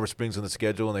 they see Harbor Springs on the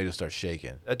schedule and they just start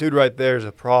shaking. That dude right there is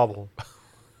a problem.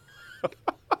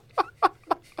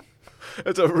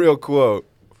 That's a real quote.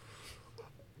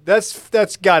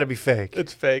 That's got to be fake.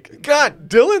 It's fake. God,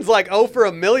 Dylan's like 0 for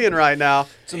a million right now.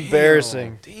 It's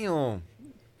embarrassing. Damn.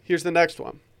 Here's the next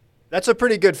one. That's a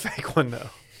pretty good fake one, though.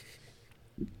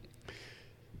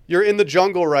 You're in the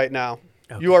jungle right now.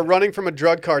 You are running from a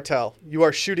drug cartel. You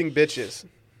are shooting bitches.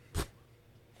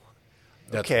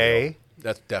 That's Okay. real.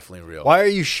 That's definitely real. Why are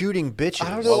you shooting bitches? I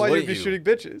don't know Well, why wouldn't you'd be you? shooting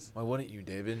bitches. Why wouldn't you,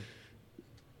 David?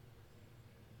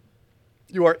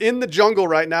 You are in the jungle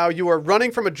right now. You are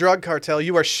running from a drug cartel.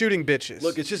 You are shooting bitches.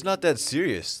 Look, it's just not that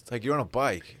serious. It's like you're on a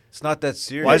bike. It's not that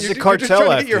serious. Why is you're, the you're just cartel trying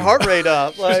to after get your you? heart rate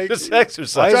up. Like just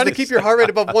exercise? Why is trying to this- keep your heart rate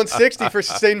above 160 for a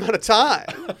sustained amount of time.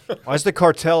 Why's the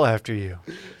cartel after you?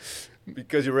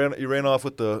 Because you ran off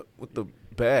with the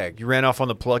bag. You ran off on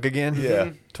the plug again?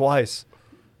 Yeah. Twice.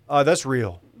 That's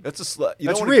real. That's a slut.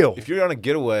 That's real. If you're on a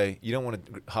getaway, you don't want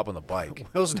to hop on the bike.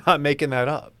 Will's not making that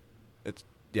up.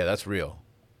 That's real.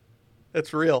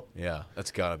 It's real. Yeah,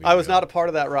 that's gotta be. I was real. not a part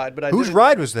of that ride, but I Whose did.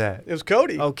 ride was that? It was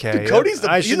Cody. Okay. Dude, Cody's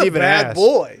I he's shouldn't a even bad ask.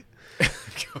 boy.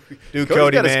 Dude, Cody's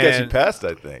Cody, got a sketchy man. past,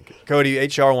 I think. Cody,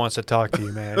 HR wants to talk to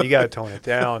you, man. You got to tone it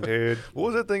down, dude. What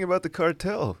was that thing about the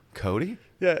cartel, Cody?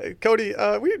 Yeah, Cody,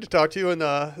 we need to talk to you in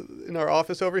our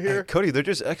office over Hey, here. Cody, they're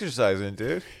just exercising,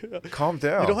 dude. Calm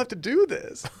down. You don't have to do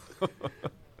this.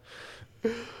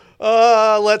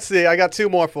 Let's see. I got 2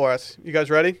 more for us. You guys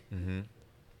ready? Mm-hmm.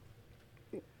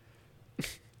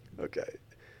 Okay.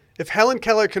 If Helen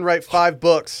Keller can write 5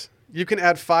 books, you can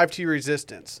add 5 to your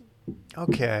resistance.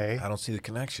 Okay. I don't see the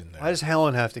connection there. Why does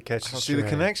Helen have to catch I the don't see the stray?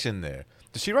 connection there.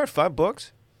 Did she write 5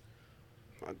 books?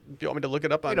 Do you want me to look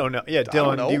it up on? I don't know. Yeah, I don't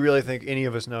Dylan, know. do you really think any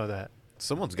of us know that?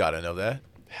 Someone's got to know that.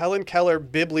 Helen Keller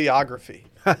bibliography.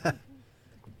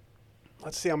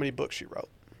 Let's see how many books she wrote.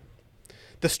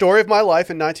 The Story of My Life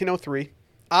in 1903,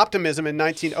 Optimism in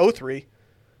 1903,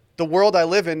 The World I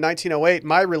Live in 1908,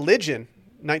 My Religion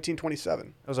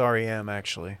 1927. That was REM,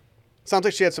 actually. Sounds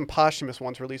like she had some posthumous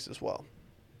ones released as well.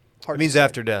 Hard It to means say.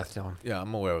 after death, Dylan. Yeah,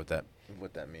 I'm aware of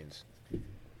what that means.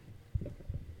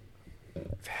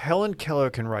 If Helen Keller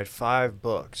can write 5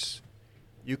 books,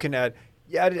 you can add.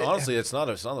 Yeah, Honestly, it's not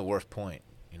the worst point,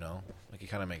 you know? Like, it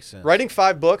kind of makes sense. Writing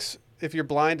 5 books, if you're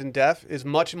blind and deaf, is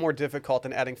much more difficult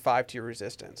than adding 5 to your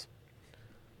resistance.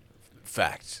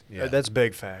 Facts. Yeah. That's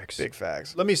big facts. Big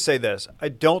facts. Let me say this. I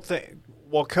don't think.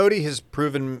 While Cody has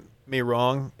proven me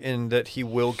wrong in that he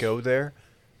will go there,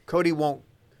 Cody won't.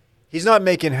 He's not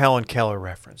making Helen Keller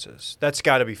references. That's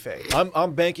got to be fake.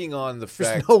 I'm banking on the There's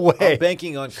fact. no way. I'm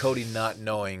banking on Cody not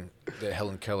knowing that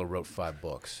Helen Keller wrote 5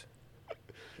 books.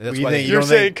 And that's You why think- they- You're don't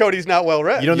saying think- Cody's not well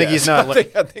read. You don't think he's not? I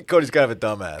think Cody's kind of a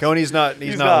dumbass. Cody's not.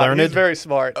 He's not not. learned. He's very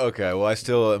smart. Okay, well, I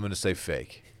still am going to say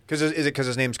fake. Because is it because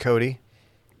his name's Cody?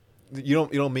 You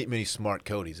don't meet many smart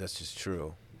Codys. That's just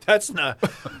true. That's not.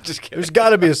 Just kidding. There's got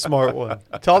to be a smart one.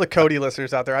 To all the Cody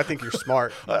listeners out there, I think you're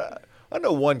smart. I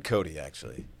know one Cody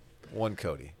actually. One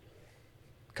Cody,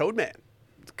 Code man.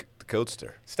 the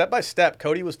Codester. Step by step,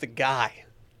 Cody was the guy.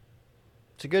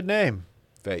 It's a good name.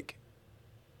 Fake.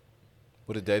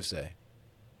 What did Dave say?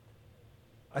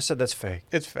 I said that's fake.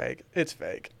 It's fake. It's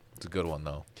fake. It's a good one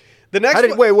though. The next How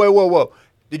did, one, wait, whoa.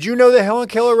 Did you know that Helen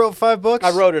Keller wrote 5 books?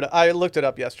 I wrote it. I looked it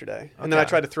up yesterday, and then I Okay.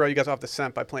 tried to throw you guys off the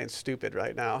scent by playing stupid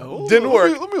right now. Oh, Didn't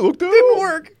work. Let me look that Didn't up.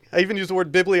 work. I even used the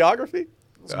word bibliography.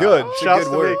 It's good. It's a Shouts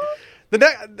good to word.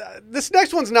 me. This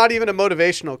next one's not even a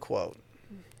motivational quote.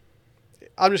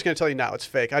 I'm just going to tell you now, it's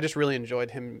fake. I just really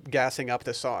enjoyed him gassing up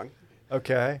this song.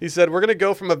 Okay. He said, "We're going to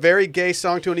go from a very gay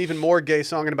song to an even more gay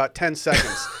song in about 10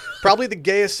 seconds. Probably the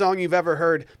gayest song you've ever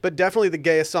heard, but definitely the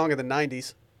gayest song of the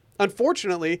 90s.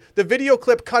 Unfortunately, the video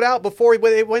clip cut out before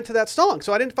they went to that song,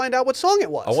 so I didn't find out what song it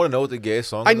was. I want to know what the gayest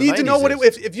song. I of the need to know 90s what it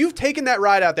is. if you've taken that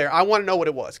ride out there, I want to know what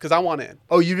it was because I want in.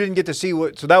 Oh, you didn't get to see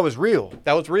what? So that was real.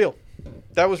 That was real.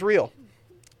 That was real.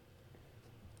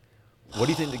 What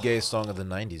do you think the gayest song of the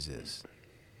 90s is?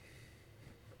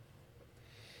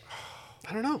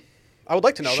 I don't know. I would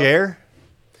like to know. though. Cher?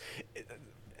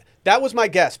 That was my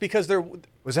guess because there.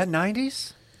 Was that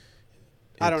 90s?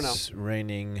 I don't know. It's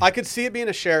raining. I could see it being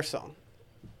a Cher song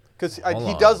because Hold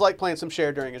he on. does like playing some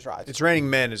Cher during his rides. It's Raining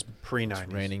Men is pre-90s.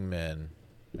 It's raining men.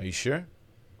 Are you sure?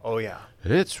 Oh, yeah.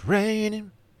 It's raining.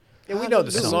 Yeah, we know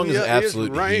the This song. song is an Hallelujah, absolute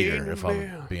it's raining heater, if I'm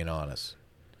men. being honest.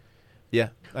 Yeah.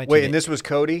 Wait, and this was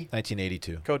Cody?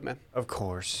 1982. Codeman. Of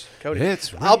course. Cody.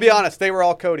 It's I'll be honest, they were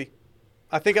all Cody.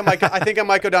 I think I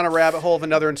might go down a rabbit hole of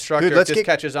another instructor Dude, let's if this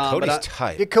get catches on. Cody's But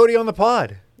tight. Get Cody on the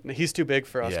pod. he's too big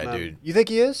for us, Yeah, man. dude. You think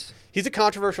he is? He's a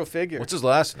controversial figure. What's his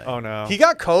last name? Oh, no. He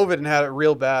got COVID and had it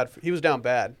real bad. He was down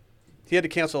bad. He had to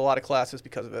cancel a lot of classes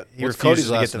because of it. He What's refused Cody's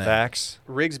to get last the name? vax.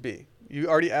 Rigsby. You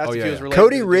already asked Oh, if yeah, he was yeah. related.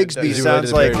 Cody to the dude that Rigsby did it.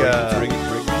 sounds like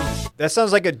Rigby? that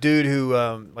sounds like a dude who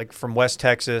like from West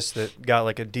Texas that got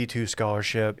like a D2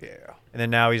 scholarship. Yeah. And then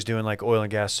now he's doing like oil and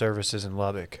gas services in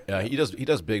Lubbock. Yeah, he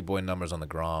does big boy numbers on the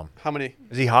Grom. How many?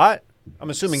 Is he hot? I'm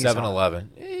assuming he's hot.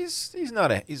 7-Eleven. He's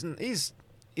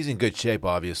in good shape,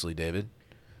 obviously, David.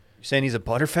 You saying he's a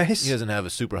butterface? He doesn't have a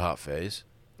super hot phase.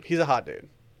 He's a hot dude.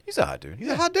 He's a hot dude. He's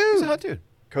a hot dude. He's a hot dude.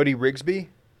 Cody Rigsby?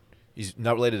 He's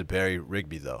not related to Barry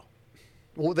Rigby, though.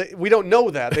 Well, we don't know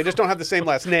that. They just don't have the same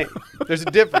last name. There's a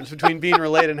difference between being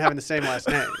related and having the same last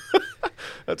name.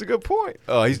 That's a good point.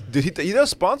 Oh, he does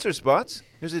sponsor spots.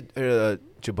 There's a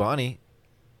Chobani.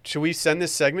 Should we send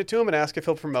this segment to him and ask if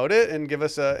he'll promote it and give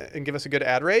us a good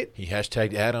ad rate? He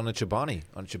hashtagged ad on a Chobani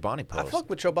I post. fuck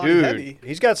with Chobani Dude, heavy.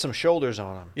 he's got some shoulders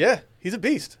on him. Yeah, he's a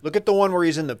beast. Look at the one where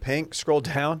he's in the pink. Scroll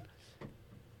down.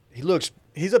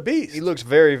 He's a beast. He looks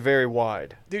very, very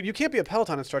wide. Dude, you can't be a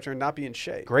Peloton instructor and not be in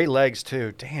shape. Great legs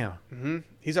too. Damn.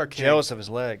 He's our king. Jealous of his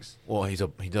legs. Well, he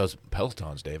does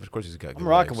Pelotons, Dave. Of course, he's got. I'm good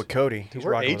rocking legs. with Cody. Dude, He's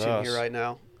we're rocking with aging us. here right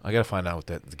now. I gotta find out what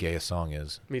the gayest song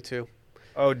is. Me too.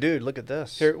 Oh, dude, look at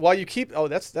this. Here, while you keep,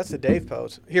 that's the Dave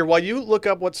pose. Here, while you look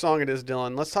up what song it is,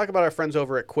 Dylan, let's talk about our friends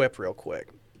over at Quip real quick.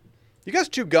 You guys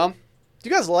chew gum? Do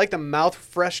you guys like the mouth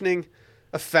freshening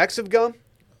effects of gum?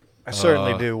 I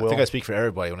certainly do, Will. I think I speak for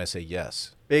everybody when I say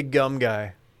yes. Big gum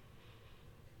guy.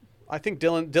 I think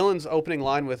Dylan's opening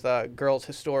line with girls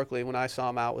historically when I saw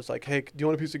him out was like, "Hey, do you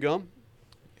want a piece of gum?"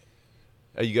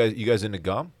 Are you guys into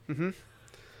gum?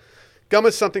 Gum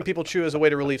is something people chew as a way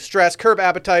to relieve stress, curb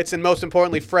appetites, and most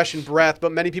importantly, freshen breath.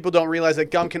 But many people don't realize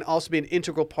that gum can also be an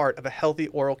integral part of a healthy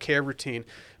oral care routine.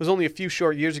 It was only a few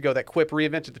short years ago that Quip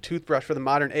reinvented the toothbrush for the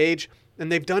modern age, and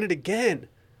they've done it again.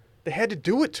 They had to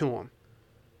do it to them.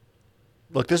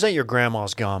 Look, this ain't your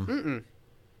grandma's gum.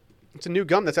 It's a new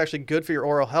gum that's actually good for your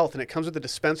oral health, and it comes with a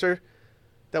dispenser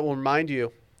that will remind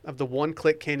you of the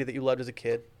one-click candy that you loved as a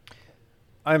kid.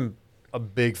 I'm a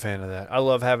big fan of that. I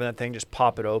love having that thing just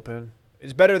pop it open.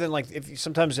 It's better than like if you,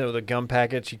 sometimes the gum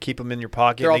packets you keep them in your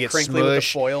pocket. They're all they get crinkly with the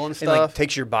smushed, foil and and stuff. like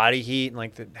takes your body heat and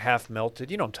like the half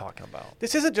melted. You know what I'm talking about.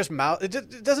 This isn't just mouth.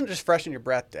 It doesn't just freshen your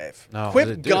breath, Dave. No. Quip What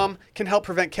does it do? gum can help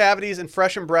prevent cavities and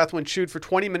freshen breath when chewed for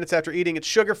 20 minutes after eating. It's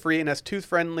sugar-free and has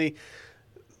tooth-friendly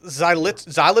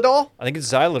xylitol. I think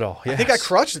it's xylitol. I think I yes.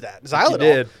 crushed that. you Xylitol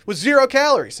did. with 0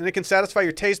 calories, and it can satisfy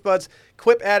your taste buds.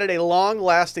 Quip added a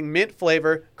long-lasting mint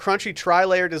flavor, crunchy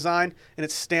tri-layer design, and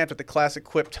it's stamped with the classic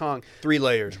Quip tongue. 3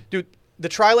 layers. Dude, the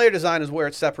tri-layer design is where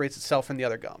it separates itself from the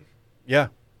other gum. Yeah.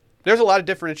 There's a lot of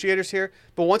differentiators here,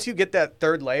 but once you get that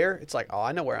third layer, it's like, oh,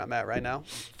 I know where I'm at right now.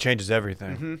 Changes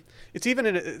everything. It's even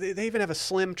they even have a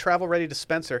slim travel-ready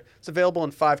dispenser. It's available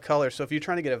in 5 colors, so if you're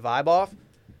trying to get a vibe off,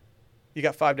 you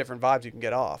got 5 different vibes you can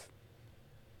get off.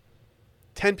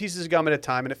 10 pieces of gum at a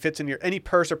time, and it fits in your any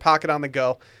purse or pocket on the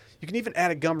go. You can even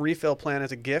add a gum refill plan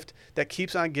as a gift that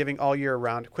keeps on giving all year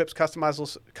round. Quip's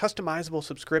customizable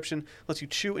subscription lets you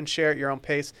chew and share at your own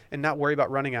pace and not worry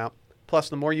about running out. Plus,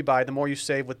 the more you buy, the more you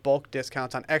save with bulk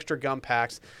discounts on extra gum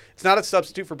packs. It's not a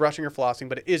substitute for brushing or flossing,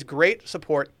 but it is great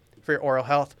support for your oral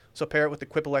health. So pair it with the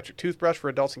Quip electric toothbrush for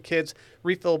adults and kids,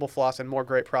 refillable floss, and more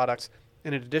great products.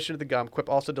 And in addition to the gum, Quip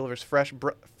also delivers fresh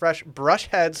brush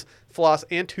heads, floss,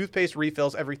 and toothpaste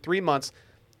refills every 3 months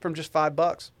from just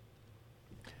 $5.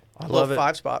 I Little love it.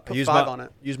 5 spot. Put Use 5 my- on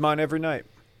it. Use mine every night.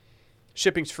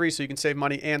 Shipping's free, so you can save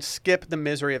money and skip the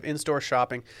misery of in-store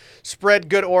shopping. Spread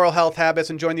good oral health habits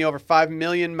and join the over 5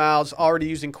 million mouths already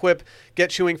using Quip. Get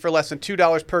chewing for less than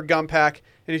 $2 per gum pack.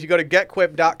 And if you go to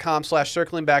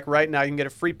getquip.com/circlingback right now, you can get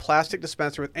a free plastic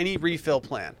dispenser with any refill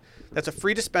plan. That's a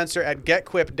free dispenser at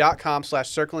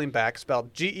getquip.com/circlingback,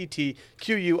 spelled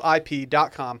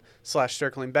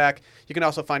GETQUIP.com/circlingback. You can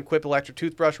also find Quip electric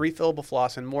toothbrush, refillable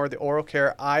floss, and more of the oral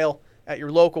care aisle at your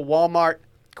local Walmart.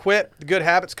 Quip, the Good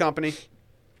Habits Company.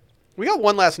 We got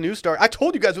one last news story. I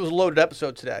told you guys it was a loaded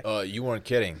episode today. You weren't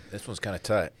kidding. This one's kind of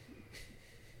tight.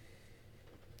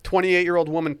 28-year-old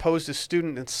woman posed as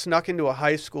student and snuck into a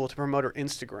high school to promote her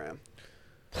Instagram.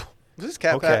 Was this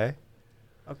cat Okay.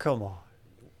 Oh, come on.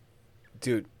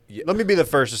 Dude, yeah. Let me be the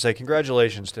first to say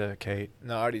congratulations to Kate.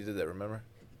 No, I already did that, remember?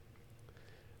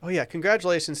 Oh, yeah.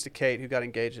 Congratulations to Kate, who got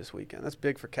engaged this weekend. That's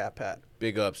big for Cat Pat.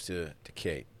 Big ups to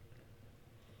Kate.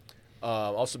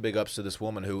 Also big ups to this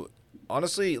woman who,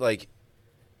 honestly, like,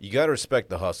 you got to respect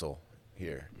the hustle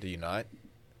here, do you not?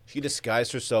 She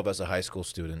disguised herself as a high school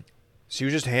student. She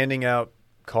was just handing out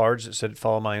cards that said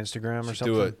 "Follow my Instagram" or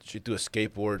something. She threw a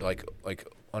skateboard like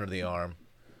under the arm.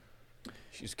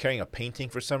 She's carrying a painting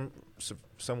for some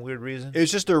weird reason. It was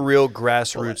just a real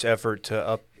grassroots effort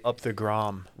to up the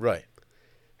Grom. Right.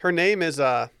 Her name is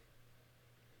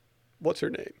what's her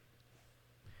name?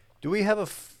 Do we have a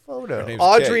photo? Her name's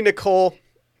Audrey Kate. Nicole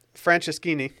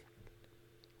Franceschini.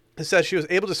 It says she was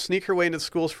able to sneak her way into the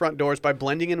school's front doors by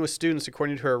blending in with students,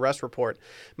 according to her arrest report.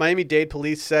 Miami-Dade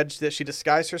police said that she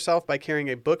disguised herself by carrying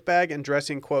a book bag and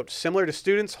dressing, quote, similar to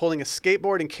students, holding a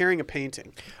skateboard and carrying a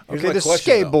painting. Here's Okay, my the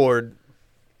question, though. skateboard.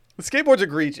 The skateboard's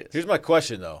egregious. Here's my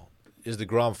question, though. Is the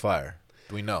Grom fire?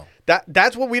 Do we know?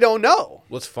 That's what we don't know.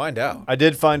 Let's find out. I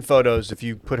did find photos. If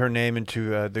you put her name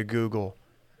into the Google,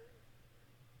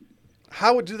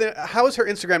 How is her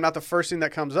Instagram not the first thing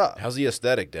that comes up? How's the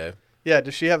aesthetic, Dave? Yeah,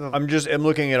 does she have a? I'm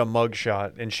looking at a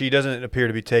mugshot, and she doesn't appear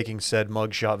to be taking said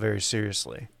mugshot very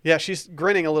seriously. Yeah, she's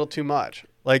grinning a little too much.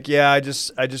 Like, yeah, I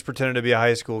just pretended to be a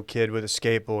high school kid with a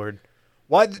skateboard.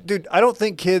 Why, dude? I don't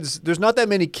think kids. There's not that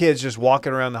many kids just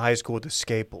walking around the high school with a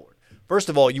skateboard. First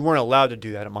of all, you weren't allowed to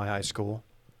do that at my high school.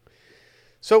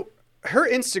 So her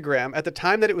Instagram, at the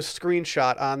time that it was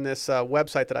screenshot on this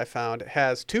website that I found,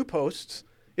 has 2 posts.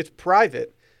 It's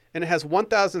private, and it has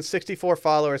 1,064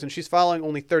 followers, and she's following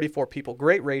only 34 people.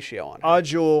 Great ratio on it.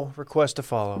 Audule, request to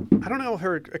follow. I don't know if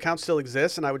her account still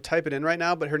exists, and I would type it in right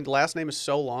now, but her last name is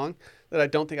so long that I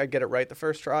don't think I'd get it right the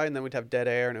first try, and then we'd have dead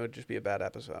air, and it would just be a bad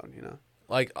episode, you know?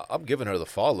 Like, I'm giving her the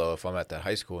follow if I'm at that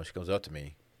high school and she comes up to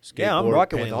me. Yeah, I'm Skateboard,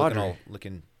 rocking with painting, Audrey.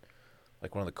 looking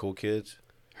like one of the cool kids.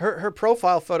 Her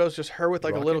profile photo is just her with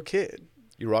like a Rocket. little kid.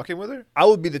 You rocking with her? I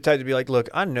would be the type to be like, look,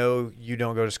 I know you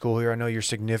don't go to school here. I know you're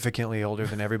significantly older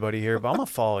than everybody here, but I'm going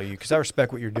to follow you because I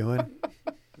respect what you're doing.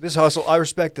 This hustle, I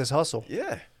respect this hustle.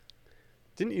 Yeah.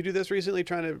 Didn't you do this recently,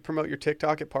 trying to promote your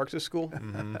TikTok at Parks' school?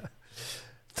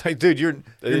 It's like, dude, you're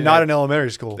didn't not have- in elementary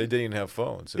school. They didn't even have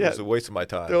phones. It Yeah. was a waste of my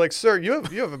time. They're like, sir, you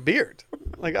have a beard.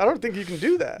 Like, I don't think you can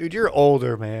do that. Dude, you're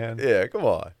older, man. yeah, come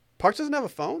on. Parks doesn't have a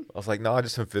phone. I was like, no,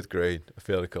 just in 5th grade. I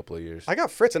failed a couple of years. I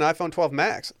got Fritz an iPhone 12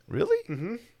 Max. Really?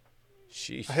 Mm-hmm.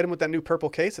 Sheesh. I hit him with that new purple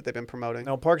case that they've been promoting.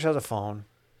 No, Parks has a phone.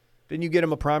 Didn't you get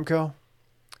him a Primeco?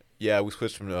 Yeah, we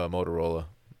switched from Motorola.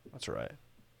 That's right.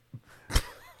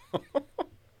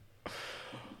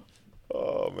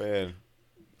 Oh, man.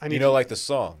 I need You know, like the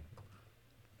song.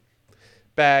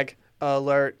 bag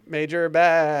alert, major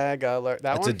bag alert.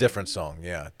 That It's one. a different song.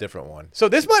 Yeah, different one. So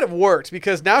this might have worked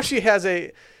because now she has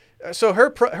a. So her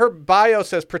bio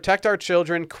says protect our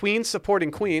children, Queens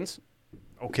supporting Queens.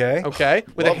 Okay. Okay,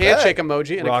 with Well, a handshake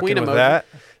emoji and a Rocking queen with emoji. that.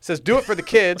 Says do it for the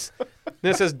kids.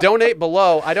 Then it says donate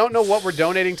below. I don't know what we're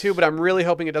donating to, but I'm really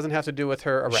hoping it doesn't have to do with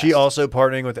her arrest. She also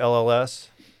partnering with LLS.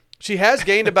 She has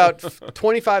gained about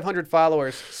 2,500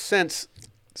 followers since.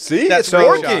 See? That's So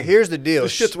working. here's the deal.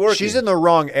 This shit's working. She's in the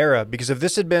wrong era because if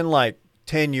this had been like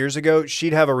 10 years ago,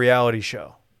 she'd have a reality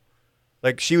show.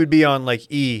 Like she would be on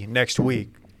like E next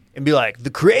week and be like,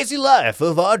 "The Crazy Life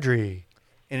of Audrey,"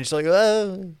 and it's like,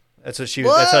 "Oh." That's what she.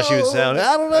 That's how she would sound.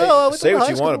 I don't know. I went to Say what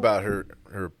high you want school. about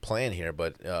her plan here,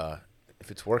 but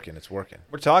if it's working, it's working.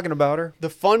 We're talking about her.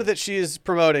 The fund that she is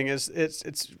promoting is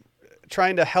it's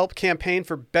trying to help campaign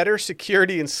for better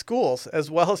security in schools,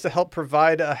 as well as to help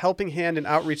provide a helping hand and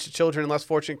outreach to children in less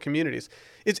fortunate communities.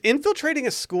 Is infiltrating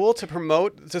a school to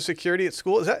promote the security at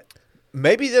school? Is that?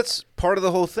 Maybe that's part of the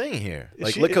whole thing here.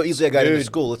 Like, look how easily I got into Dude,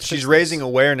 school. Let's she's fix raising this.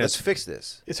 awareness. Let's fix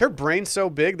this. Is her brain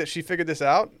so big that she figured this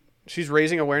out? She's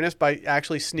raising awareness by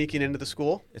actually sneaking into the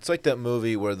school. It's like that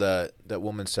movie where that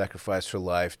woman sacrificed her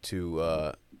life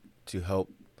to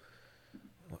help.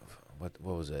 What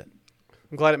was it?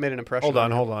 I'm glad it made an impression. Hold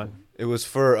on, you. hold on. It was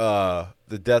for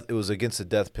the death. It was against the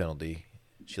death penalty.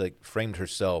 She like framed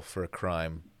herself for a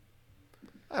crime.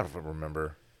 I don't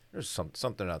remember. There's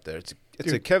something out there. It's a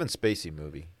Dude. Kevin Spacey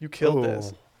movie. You killed Oh.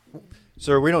 this.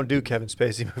 Sir, we don't do Kevin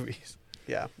Spacey movies.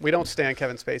 Yeah, we don't stand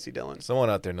Kevin Spacey, Dylan. Someone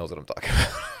out there knows what I'm talking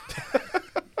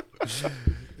about.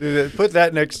 Dude, put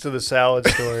that next to the salad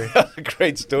story.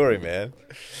 Great story, man.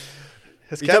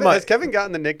 Has You Kevin, talking about- has Kevin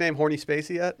gotten the nickname Horny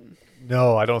Spacey yet?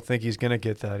 No, I don't think he's gonna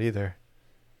get that either.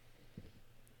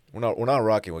 We're not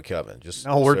rocking with Kevin. Just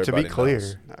No, so to be everybody clear.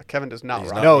 knows. No, Kevin does not. He's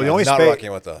rock. not, No, the he's only not spa-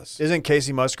 rocking with us. Isn't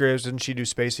Casey Musgraves? Didn't she do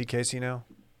Spacey Casey now?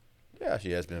 Yeah,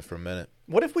 she has been for a minute.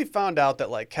 What if we found out that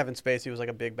like Kevin Spacey was like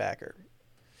a big backer?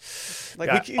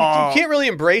 Like Yeah, you can't really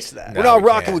embrace that. No. We're not we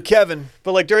rocking can't. with Kevin.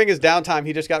 But like during his downtime,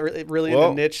 he just got really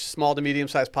Well- into niche, small to medium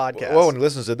sized podcasts. Well, when he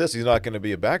listens to this, he's not going to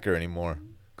be a backer anymore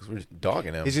because we're just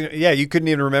dogging him. Yeah, you couldn't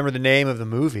even remember the name of the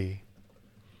movie.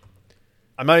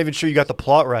 I'm not even sure you got the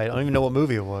plot right. I don't even know what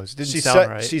movie it was. It didn't sound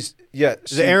right. Is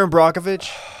Is it Aaron Brockovich?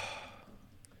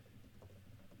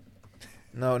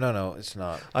 No, it's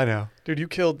not. I know. Dude, you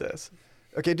killed this.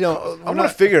 Okay, no. I'm going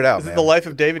to figure it out, Is man. it the life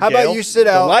of David How Gale? about you sit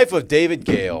The out? life of David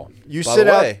Gale. You By sit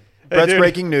the out. way, Brett's dude.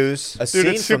 breaking news. A Dude, scene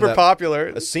it's from super that, popular.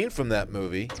 A scene from that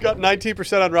movie. It's got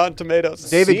 19% on Rotten Tomatoes.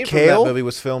 David scene from Cale? that movie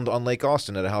was filmed on Lake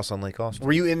Austin at a house on Lake Austin.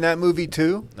 Were you in that movie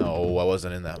too? No, I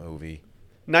wasn't in that movie.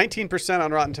 19%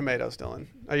 on Rotten Tomatoes, Dylan.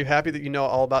 Are you happy that you know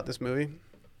all about this movie?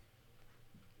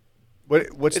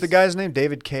 What's the guy's name?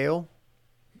 David Cale?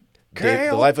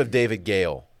 The Life of David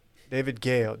Gale. David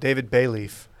Gale. David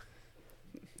Bayleaf.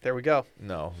 There we go.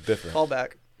 No, different. Call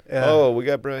back. Oh, we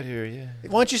got Brett here. Yeah.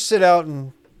 Why don't you sit out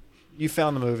and you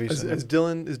found the movie? Is, so- is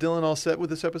Dylan all set with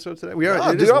this episode today? We are. Oh,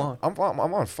 it dude, is long. I'm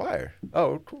on fire.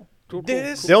 Oh, cool. Cool.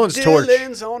 This Dylan's torch.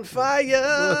 Dylan's on fire.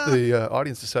 We'll let the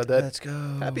audience decide that. Let's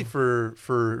go. Happy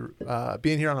for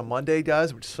being here on a Monday,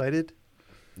 guys. We're excited.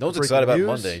 No one's breaking excited about news.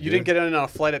 Monday. You dude. didn't get in on a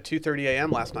flight at 2:30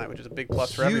 a.m. last night, which is a big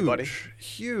plus for everybody.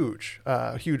 Huge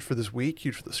for this week.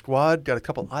 Huge for the squad. Got a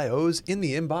couple IOs in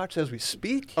the inbox as we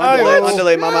speak.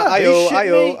 Underlay, mama. Yeah, Io, you shitting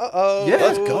io, me? uh-oh. Yeah.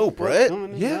 Let's go, Brett.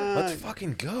 Yeah. Let's fucking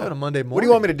On go. a Monday morning. What do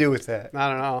you want me to do with that? I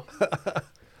don't know.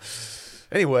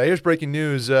 Anyway, here's breaking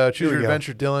news. Choose Here we your go.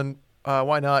 adventure, Dylan.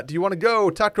 Why not? Do you want to go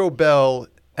Taco Bell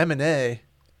M&A?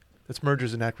 That's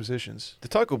mergers and acquisitions. The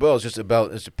Taco Bell is just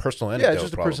about it's a personal anecdote. Yeah, it's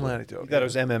just a probably. personal anecdote. You thought it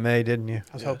was MMA, didn't you?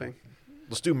 I was hoping.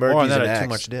 Let's do More on mergies that, and I acts. too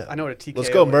much dip. I know what a TKO Let's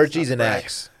go is, mergies not and brag.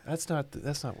 acts. That's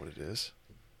not what it is.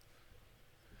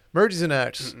 Mergers and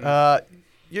acts.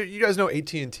 You guys know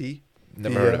AT&T?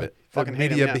 Never heard of it. Fucking Fucking hate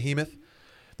 'em, media yeah. behemoth.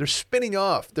 They're spinning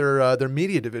off their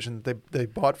media division that they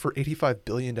bought for $85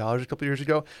 billion a couple years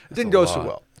ago. It didn't a go so lot.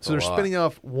 well. That's So a they're lot. spinning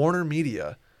off Warner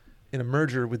Media in a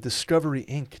merger with Discovery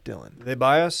Inc., Dylan. Did they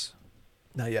buy us?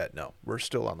 Not yet, no. We're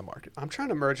still on the market. I'm trying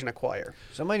to merge and acquire.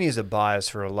 Somebody needs to buy us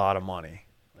for a lot of money.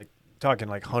 Like talking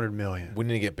like 100 million. We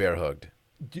need to get bear hugged.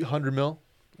 100 mil?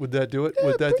 Would that do it?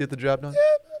 Would that get the job done?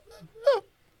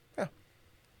 Yeah.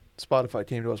 Spotify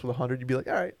came to us with 100, you'd be like,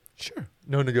 all right, Sure.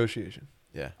 no negotiation.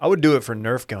 Yeah. I would do it for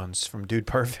Nerf guns from Dude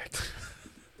Perfect.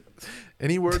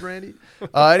 Any word, Randy?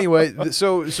 Anyway,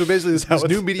 so basically this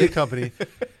new media company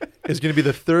is going to be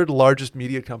the third largest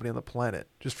media company on the planet,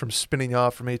 just from spinning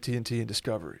off from AT&T and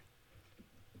Discovery.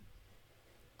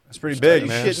 That's pretty big, You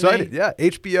man. shitting Excited, yeah.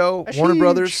 HBO, That's Warner huge.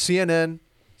 Brothers, CNN.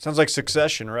 Sounds like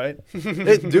Succession, right?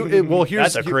 Well,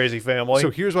 here's That's a crazy family. So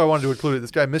here's why I wanted to include it.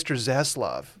 This guy, Mr.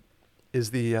 Zaslav, is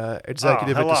the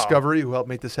executive at hello. Discovery who helped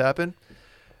make this happen.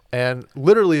 And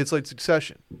literally, it's like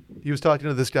Succession. He was talking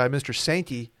to this guy, Mr.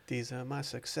 Sankey. These are my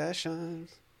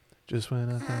successions. Just when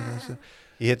I thought I said,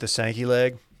 He hit the Sankey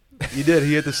leg. he did.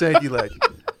 He hit the Sankey leg.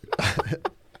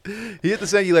 He hit the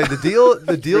Sankey leg.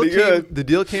 The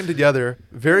deal came together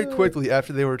very quickly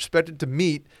after they were expected to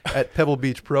meet at Pebble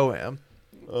Beach Pro-Am.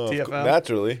 TFM.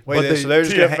 Naturally. Wait, But so they were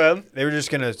just TFM? they were just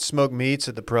gonna smoke meats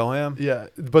at the pro-am? Yeah,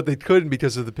 but they couldn't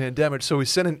because of the pandemic. So we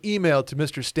sent an email to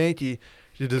Mr. Stanky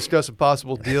to discuss a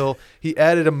possible deal. He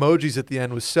added emojis at the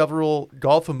end with several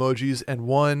golf emojis and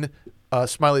one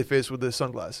smiley face with the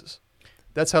sunglasses.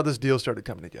 That's how this deal started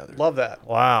coming together. Love that.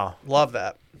 Wow. Love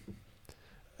that.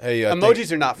 Hey, Emojis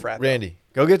are not frat. though. Randy.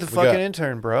 Go get the We fucking got-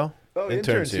 intern, bro. Oh,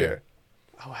 Intern's here.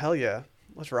 Oh, hell yeah.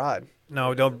 Let's ride.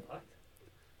 No, don't.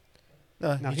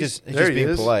 No, No, he's he's- just there he being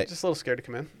is. polite. Just a little scared to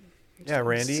come in. Yeah, It's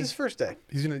Randy. his first day.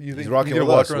 He's gonna. You think He's rocking you're with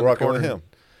gonna us. walk We're around the rocking with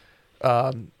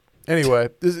corner? him. Anyway,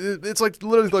 it's like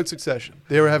literally like Succession.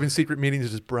 They were having secret meetings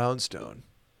at his brownstone.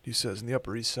 He says in the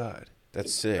Upper East Side.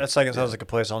 That's sick. That second sounds like a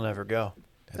place I'll never go.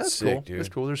 That's sick, cool. dude. That's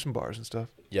cool. There's some bars and stuff.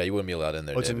 Yeah, you wouldn't be allowed in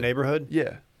there. What's a David. neighborhood?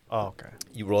 Yeah. Oh, okay.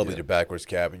 You roll up with your backwards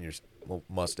cap and your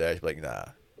mustache, like nah.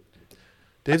 I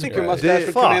Dave's think a your guy. mustache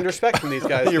would Fuck. command respect from these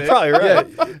guys. You're Dave. probably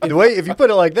right. The way if you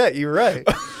put it like that, you're right.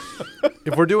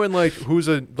 If we're doing like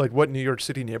what New York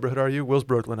City neighborhood are you? Will's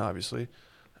Brooklyn, obviously.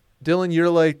 Dylan, you're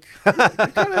like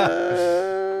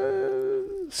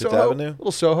Fifth Soho, Avenue?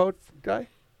 little Soho guy,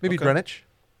 maybe Okay. Greenwich.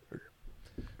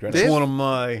 Greenwich. It's Dave? one of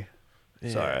my. Yeah.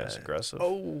 Sorry, that's aggressive.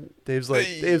 Oh, Dave's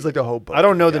like a Hoboken. I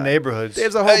don't know the guy. neighborhoods.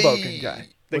 Dave's a Hoboken guy.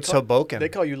 they What's call, Hoboken? They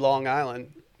call you Long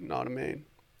Island, not a Maine.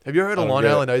 Have you ever heard of I don't Long get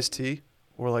it. Island iced tea?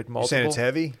 Or like You're multiple? saying it's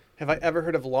heavy? Have I ever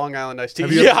heard of Long Island iced tea?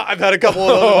 Have you- Yeah, I've had a couple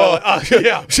of those.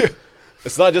 Yeah.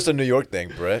 It's not just a New York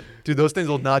thing, Brett. Dude, those things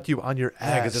will knock you on your Yeah,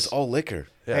 ass. because it's all liquor.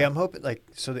 Yeah. Hey, I'm hoping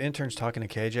so the intern's talking to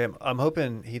KJ. I'm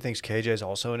hoping he thinks KJ is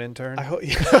also an intern. I hope.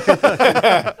 It's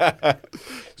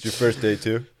your first day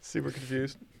too. Super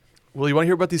confused. Well, you want to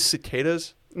hear about these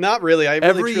cicadas? Not really. I really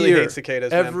Every truly year, hate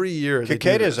cicadas. man. Every year, they do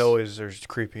Cicadas this. always are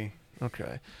creepy.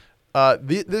 Okay.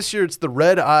 This year it's the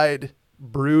red-eyed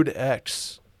brood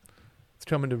X. It's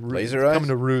coming to Laser eyes? coming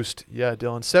to roost. Yeah,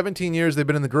 Dylan. 17 years they've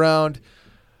been in the ground.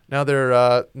 Now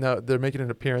they're making an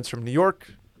appearance from New York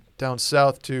down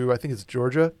south to I think it's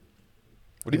Georgia.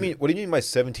 What do you mean? What do you mean by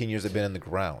 17 years they've been in the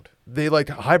ground? They like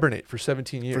hibernate for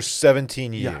 17 years. For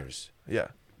 17 Yeah. years. Yeah.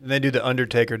 And they do the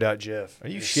Undertaker.gif. Are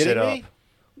you Just sit shitting me? up.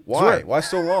 Why? Swear. Why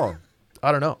so long?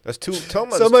 I don't know. That's too. Tell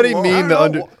me Somebody that's too long. meme the I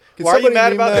under. don't know. Can Why are you somebody mad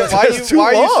meme about that? that? That's too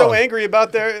Why are you so long. angry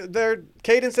about their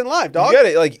cadence in live, dog? You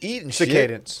gotta like eat and shit.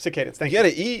 Cicadans. Cicadas. Thank You you.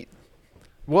 gotta eat.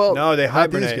 Well, No, they not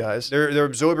hibernate. These guys. They're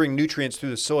absorbing nutrients through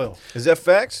the soil. Is that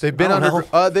facts? They've been I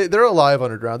don't under. They're alive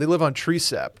underground. They live on tree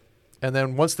sap, and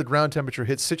then once the ground temperature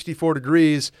hits 64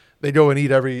 degrees, they go and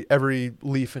eat every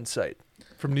leaf in sight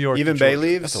from New York. Even to bay Georgia.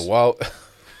 leaves. That's a wild.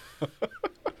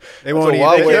 They won't a eat.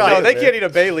 wild They way can't to eat They it. can't eat a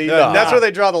bay leaf. Nah. And that's where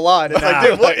they draw the line. It's like,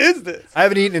 dude, what is this? I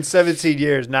haven't eaten in 17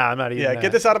 years. Nah, I'm not eating Yeah, that.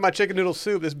 get this out of my chicken noodle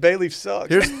soup. This bay leaf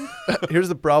sucks. Here's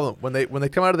the problem. When they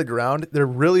come out of the ground, they're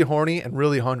really horny and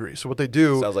really hungry. So what they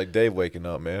do? Sounds like Dave waking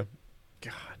up, man.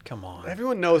 God, come on.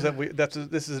 Everyone knows that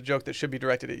this is a joke that should be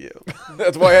directed at you.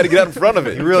 That's why I had to get out in front of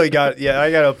it. You really got. Yeah,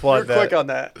 I got to applaud You're that. quick on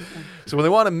that. So when they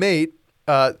want to mate,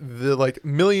 the like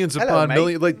millions Hello, upon mate.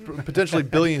 millions, like potentially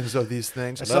billions of these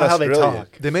things. That's not how they Australia.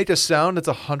 talk. They make a sound that's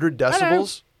 100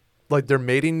 decibels, like their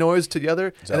mating noise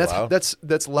together, Is that and loud?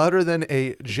 that's louder than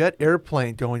a jet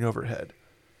airplane going overhead.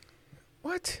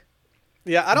 What?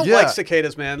 Yeah, I don't Yeah. like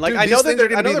cicadas, man. Like Dude, I these know that things they're are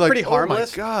gonna be like, pretty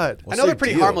harmless. Oh my god! I What's know they're their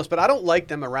pretty deal? harmless, but I don't like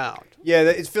them around. Yeah,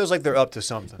 it feels like they're up to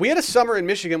something. We had a summer in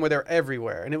Michigan where they're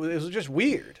everywhere, and it was just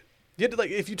weird. You had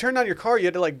to if you turned on your car, you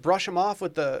had to brush them off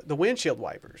with the windshield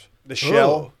wipers. The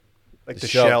shell, like the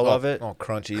shell oh, of it, all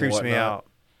crunchy. and creeps me whatnot. out.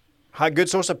 High, good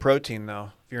source of protein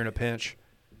though. If you're in a pinch,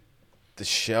 The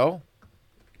shell?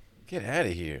 Get out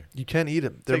of here. You can't eat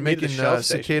them. They're Take me to the making shelf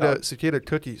station, dog. cicada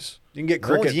cookies. you can get No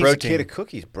one's cricket eating protein. cicada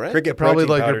cookies, Brett. Cricket Probably protein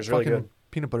like powder your is really fucking good.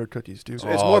 peanut butter cookies, dude. It's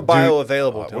Oh, more dude.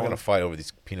 bioavailable. We're gonna fight over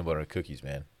these peanut butter cookies,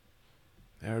 man.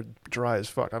 They're dry as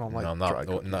fuck. I don't like no, dry not,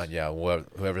 cookies. not yeah.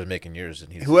 Whoever's making yours,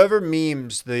 and he's Whoever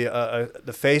memes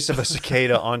the face of a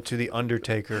cicada onto the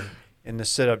Undertaker in the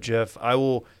sit-up GIF, I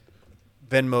will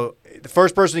Venmo. The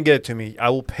first person to get it to me, I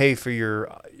will pay for your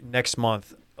next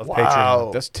month of Wow.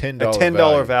 Patreon. that's $10. A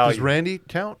 $10 value. Does Randy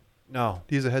count? No,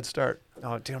 He has a head start.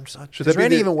 no, dude, I'm sorry. Should Does that be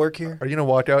Randy the- even work here? Are you gonna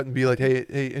walk out and be like, "Hey,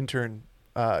 intern,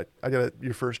 I got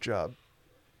your first job.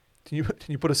 Can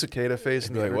you put a cicada face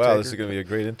in Be the like, wow, this is Undertaker?" gonna be a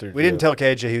great interview. We didn't tell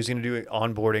KJ he was going to do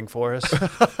onboarding for us.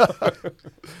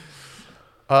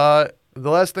 The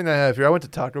last thing I have here, I went to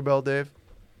Taco Bell, Dave,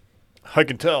 I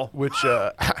can tell. which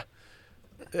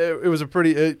it was a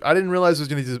pretty. I didn't realize it was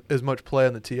going to get as much play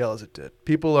on the TL as it did.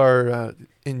 People are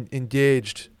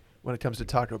engaged when it comes to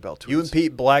Taco Bell tweets. You and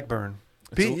Pete Blackburn.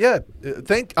 Pete, yeah.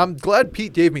 I'm glad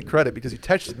Pete gave me credit because he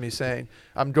texted me saying,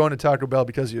 "I'm going to Taco Bell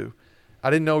because you." I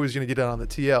didn't know he was going to get it on the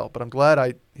TL, but I'm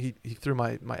glad he threw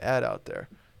my ad out there.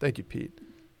 Thank you, Pete.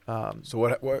 So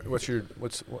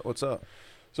what's up?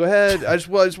 So I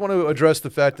just want to address the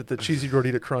fact that the cheesy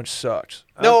gordita crunch sucks.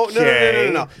 No,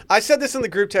 Okay. no. I said this in the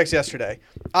group text yesterday.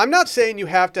 I'm not saying you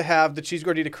have to have the cheese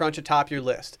gordita crunch atop your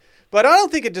list, but I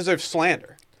don't think it deserves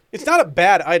slander. It's not a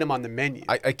bad item on the menu.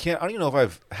 I don't even know if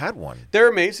I've had one. They're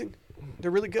amazing.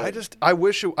 They're really good. I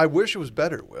wish it was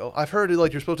better, Will. I've heard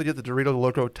like you're supposed to get the Dorito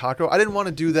Loco Taco. I didn't want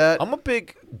to do that. I'm a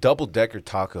big double-decker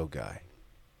taco guy.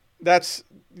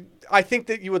 I think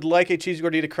that you would like a cheese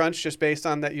gordita crunch just based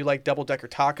on that you like double decker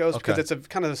tacos because Okay. it's a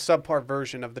kind of a subpar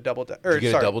version of the double decker. Did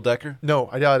you get a double-decker? No,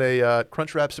 I got a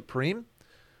Crunchwrap Supreme,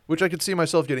 which I could see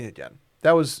myself getting again.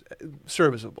 That was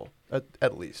serviceable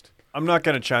at least. I'm not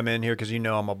going to chime in here because you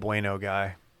know I'm a Bueno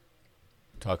guy.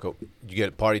 Taco. You get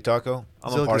a party taco? Is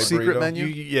I'm it a like party a secret burrito? menu?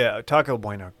 Yeah, Taco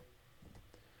Bueno.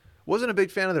 Wasn't a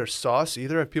big fan of their sauce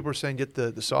either. People were saying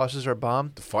the sauces are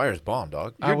bomb. The fire's bomb,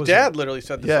 dog. I Your was- dad literally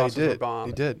said the Yeah, he sauces were did. bomb.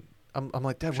 He did. I'm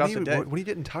like, Dad, Shouts when to are Dave. you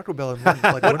getting Taco Bell? And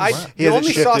like, when I, what? He the has it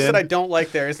only shipped sauce in. that I don't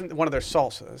like there isn't one of their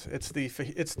salsas. It's the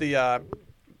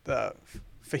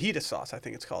fajita sauce, I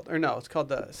think it's called. Or no, it's called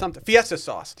the something fiesta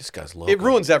sauce. This guy's local. It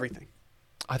ruins everything.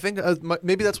 I think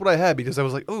maybe that's what I had because I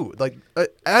was like, ooh, like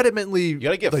adamantly. You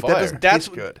gotta get like, fire. That doesn't That's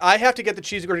taste good. I have to get the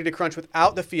cheese gordita crunch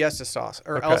without the fiesta sauce,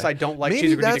 or Okay. else I don't like Maybe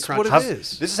cheese gordita that's crunch. what it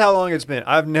is. This is how long it's been.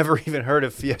 I've never even heard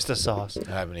of Fiesta sauce.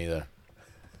 I haven't either.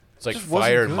 It's like Just wasn't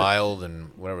fire and good. mild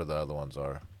and whatever the other ones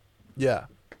are. Yeah,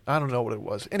 I don't know what it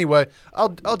was. Anyway, I'll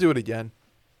do it again.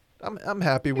 I'm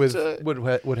happy with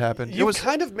what happened. You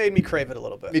kind of made me crave it a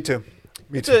little bit. Me too.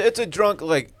 It's a drunk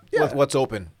like Yeah. what's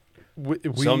open. we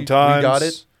Sometimes we got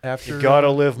it after You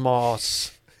gotta live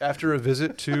Moss. after a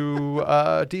visit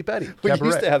to Deep Eddy We Cabaret,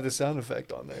 used to have the sound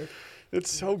effect on there.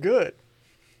 It's so good.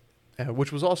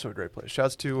 which was also a great place.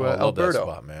 Shouts to I love that Alberto,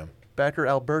 spot, man. backer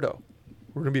Alberto.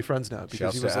 We're gonna be friends now because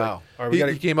Shouts he to was like, Al. All right, we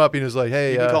gotta- he came up and he was like,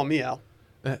 "Hey, You can call me Al.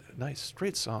 nice,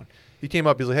 great song." He came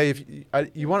up. He's like, "Hey, if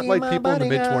you want like people in the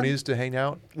mid-20s to hang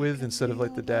out with instead of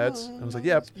like the dads," I was like,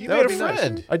 "Yeah, You that made would a be nice."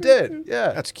 friend. I did.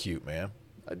 Yeah, That's cute, man.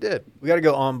 I did. We gotta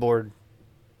go on board.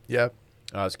 Yeah,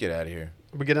 Let's get out of here.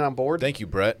 We getting on board? Thank you,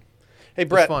 Brett. Hey, It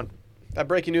was Brett. fun. That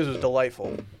breaking news was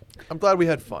delightful. I'm glad we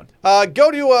had fun.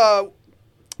 Go to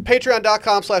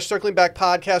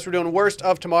patreon.com/circlingbackpodcast. We're doing Worst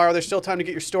of tomorrow. There's still time to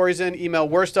get your stories in. Email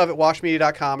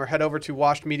worstof@washmedia.com or head over to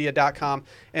washmedia.com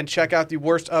and check out the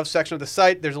Worst of section of the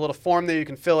site. There's a little form there. You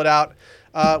can fill it out.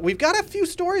 We've got a few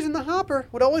stories in the hopper.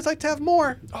 Would always like to have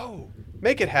more. Oh.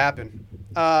 Make it happen.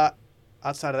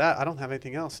 Outside of that, I don't have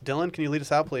anything else. Dylan, can you lead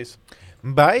us out, please?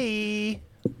 Bye.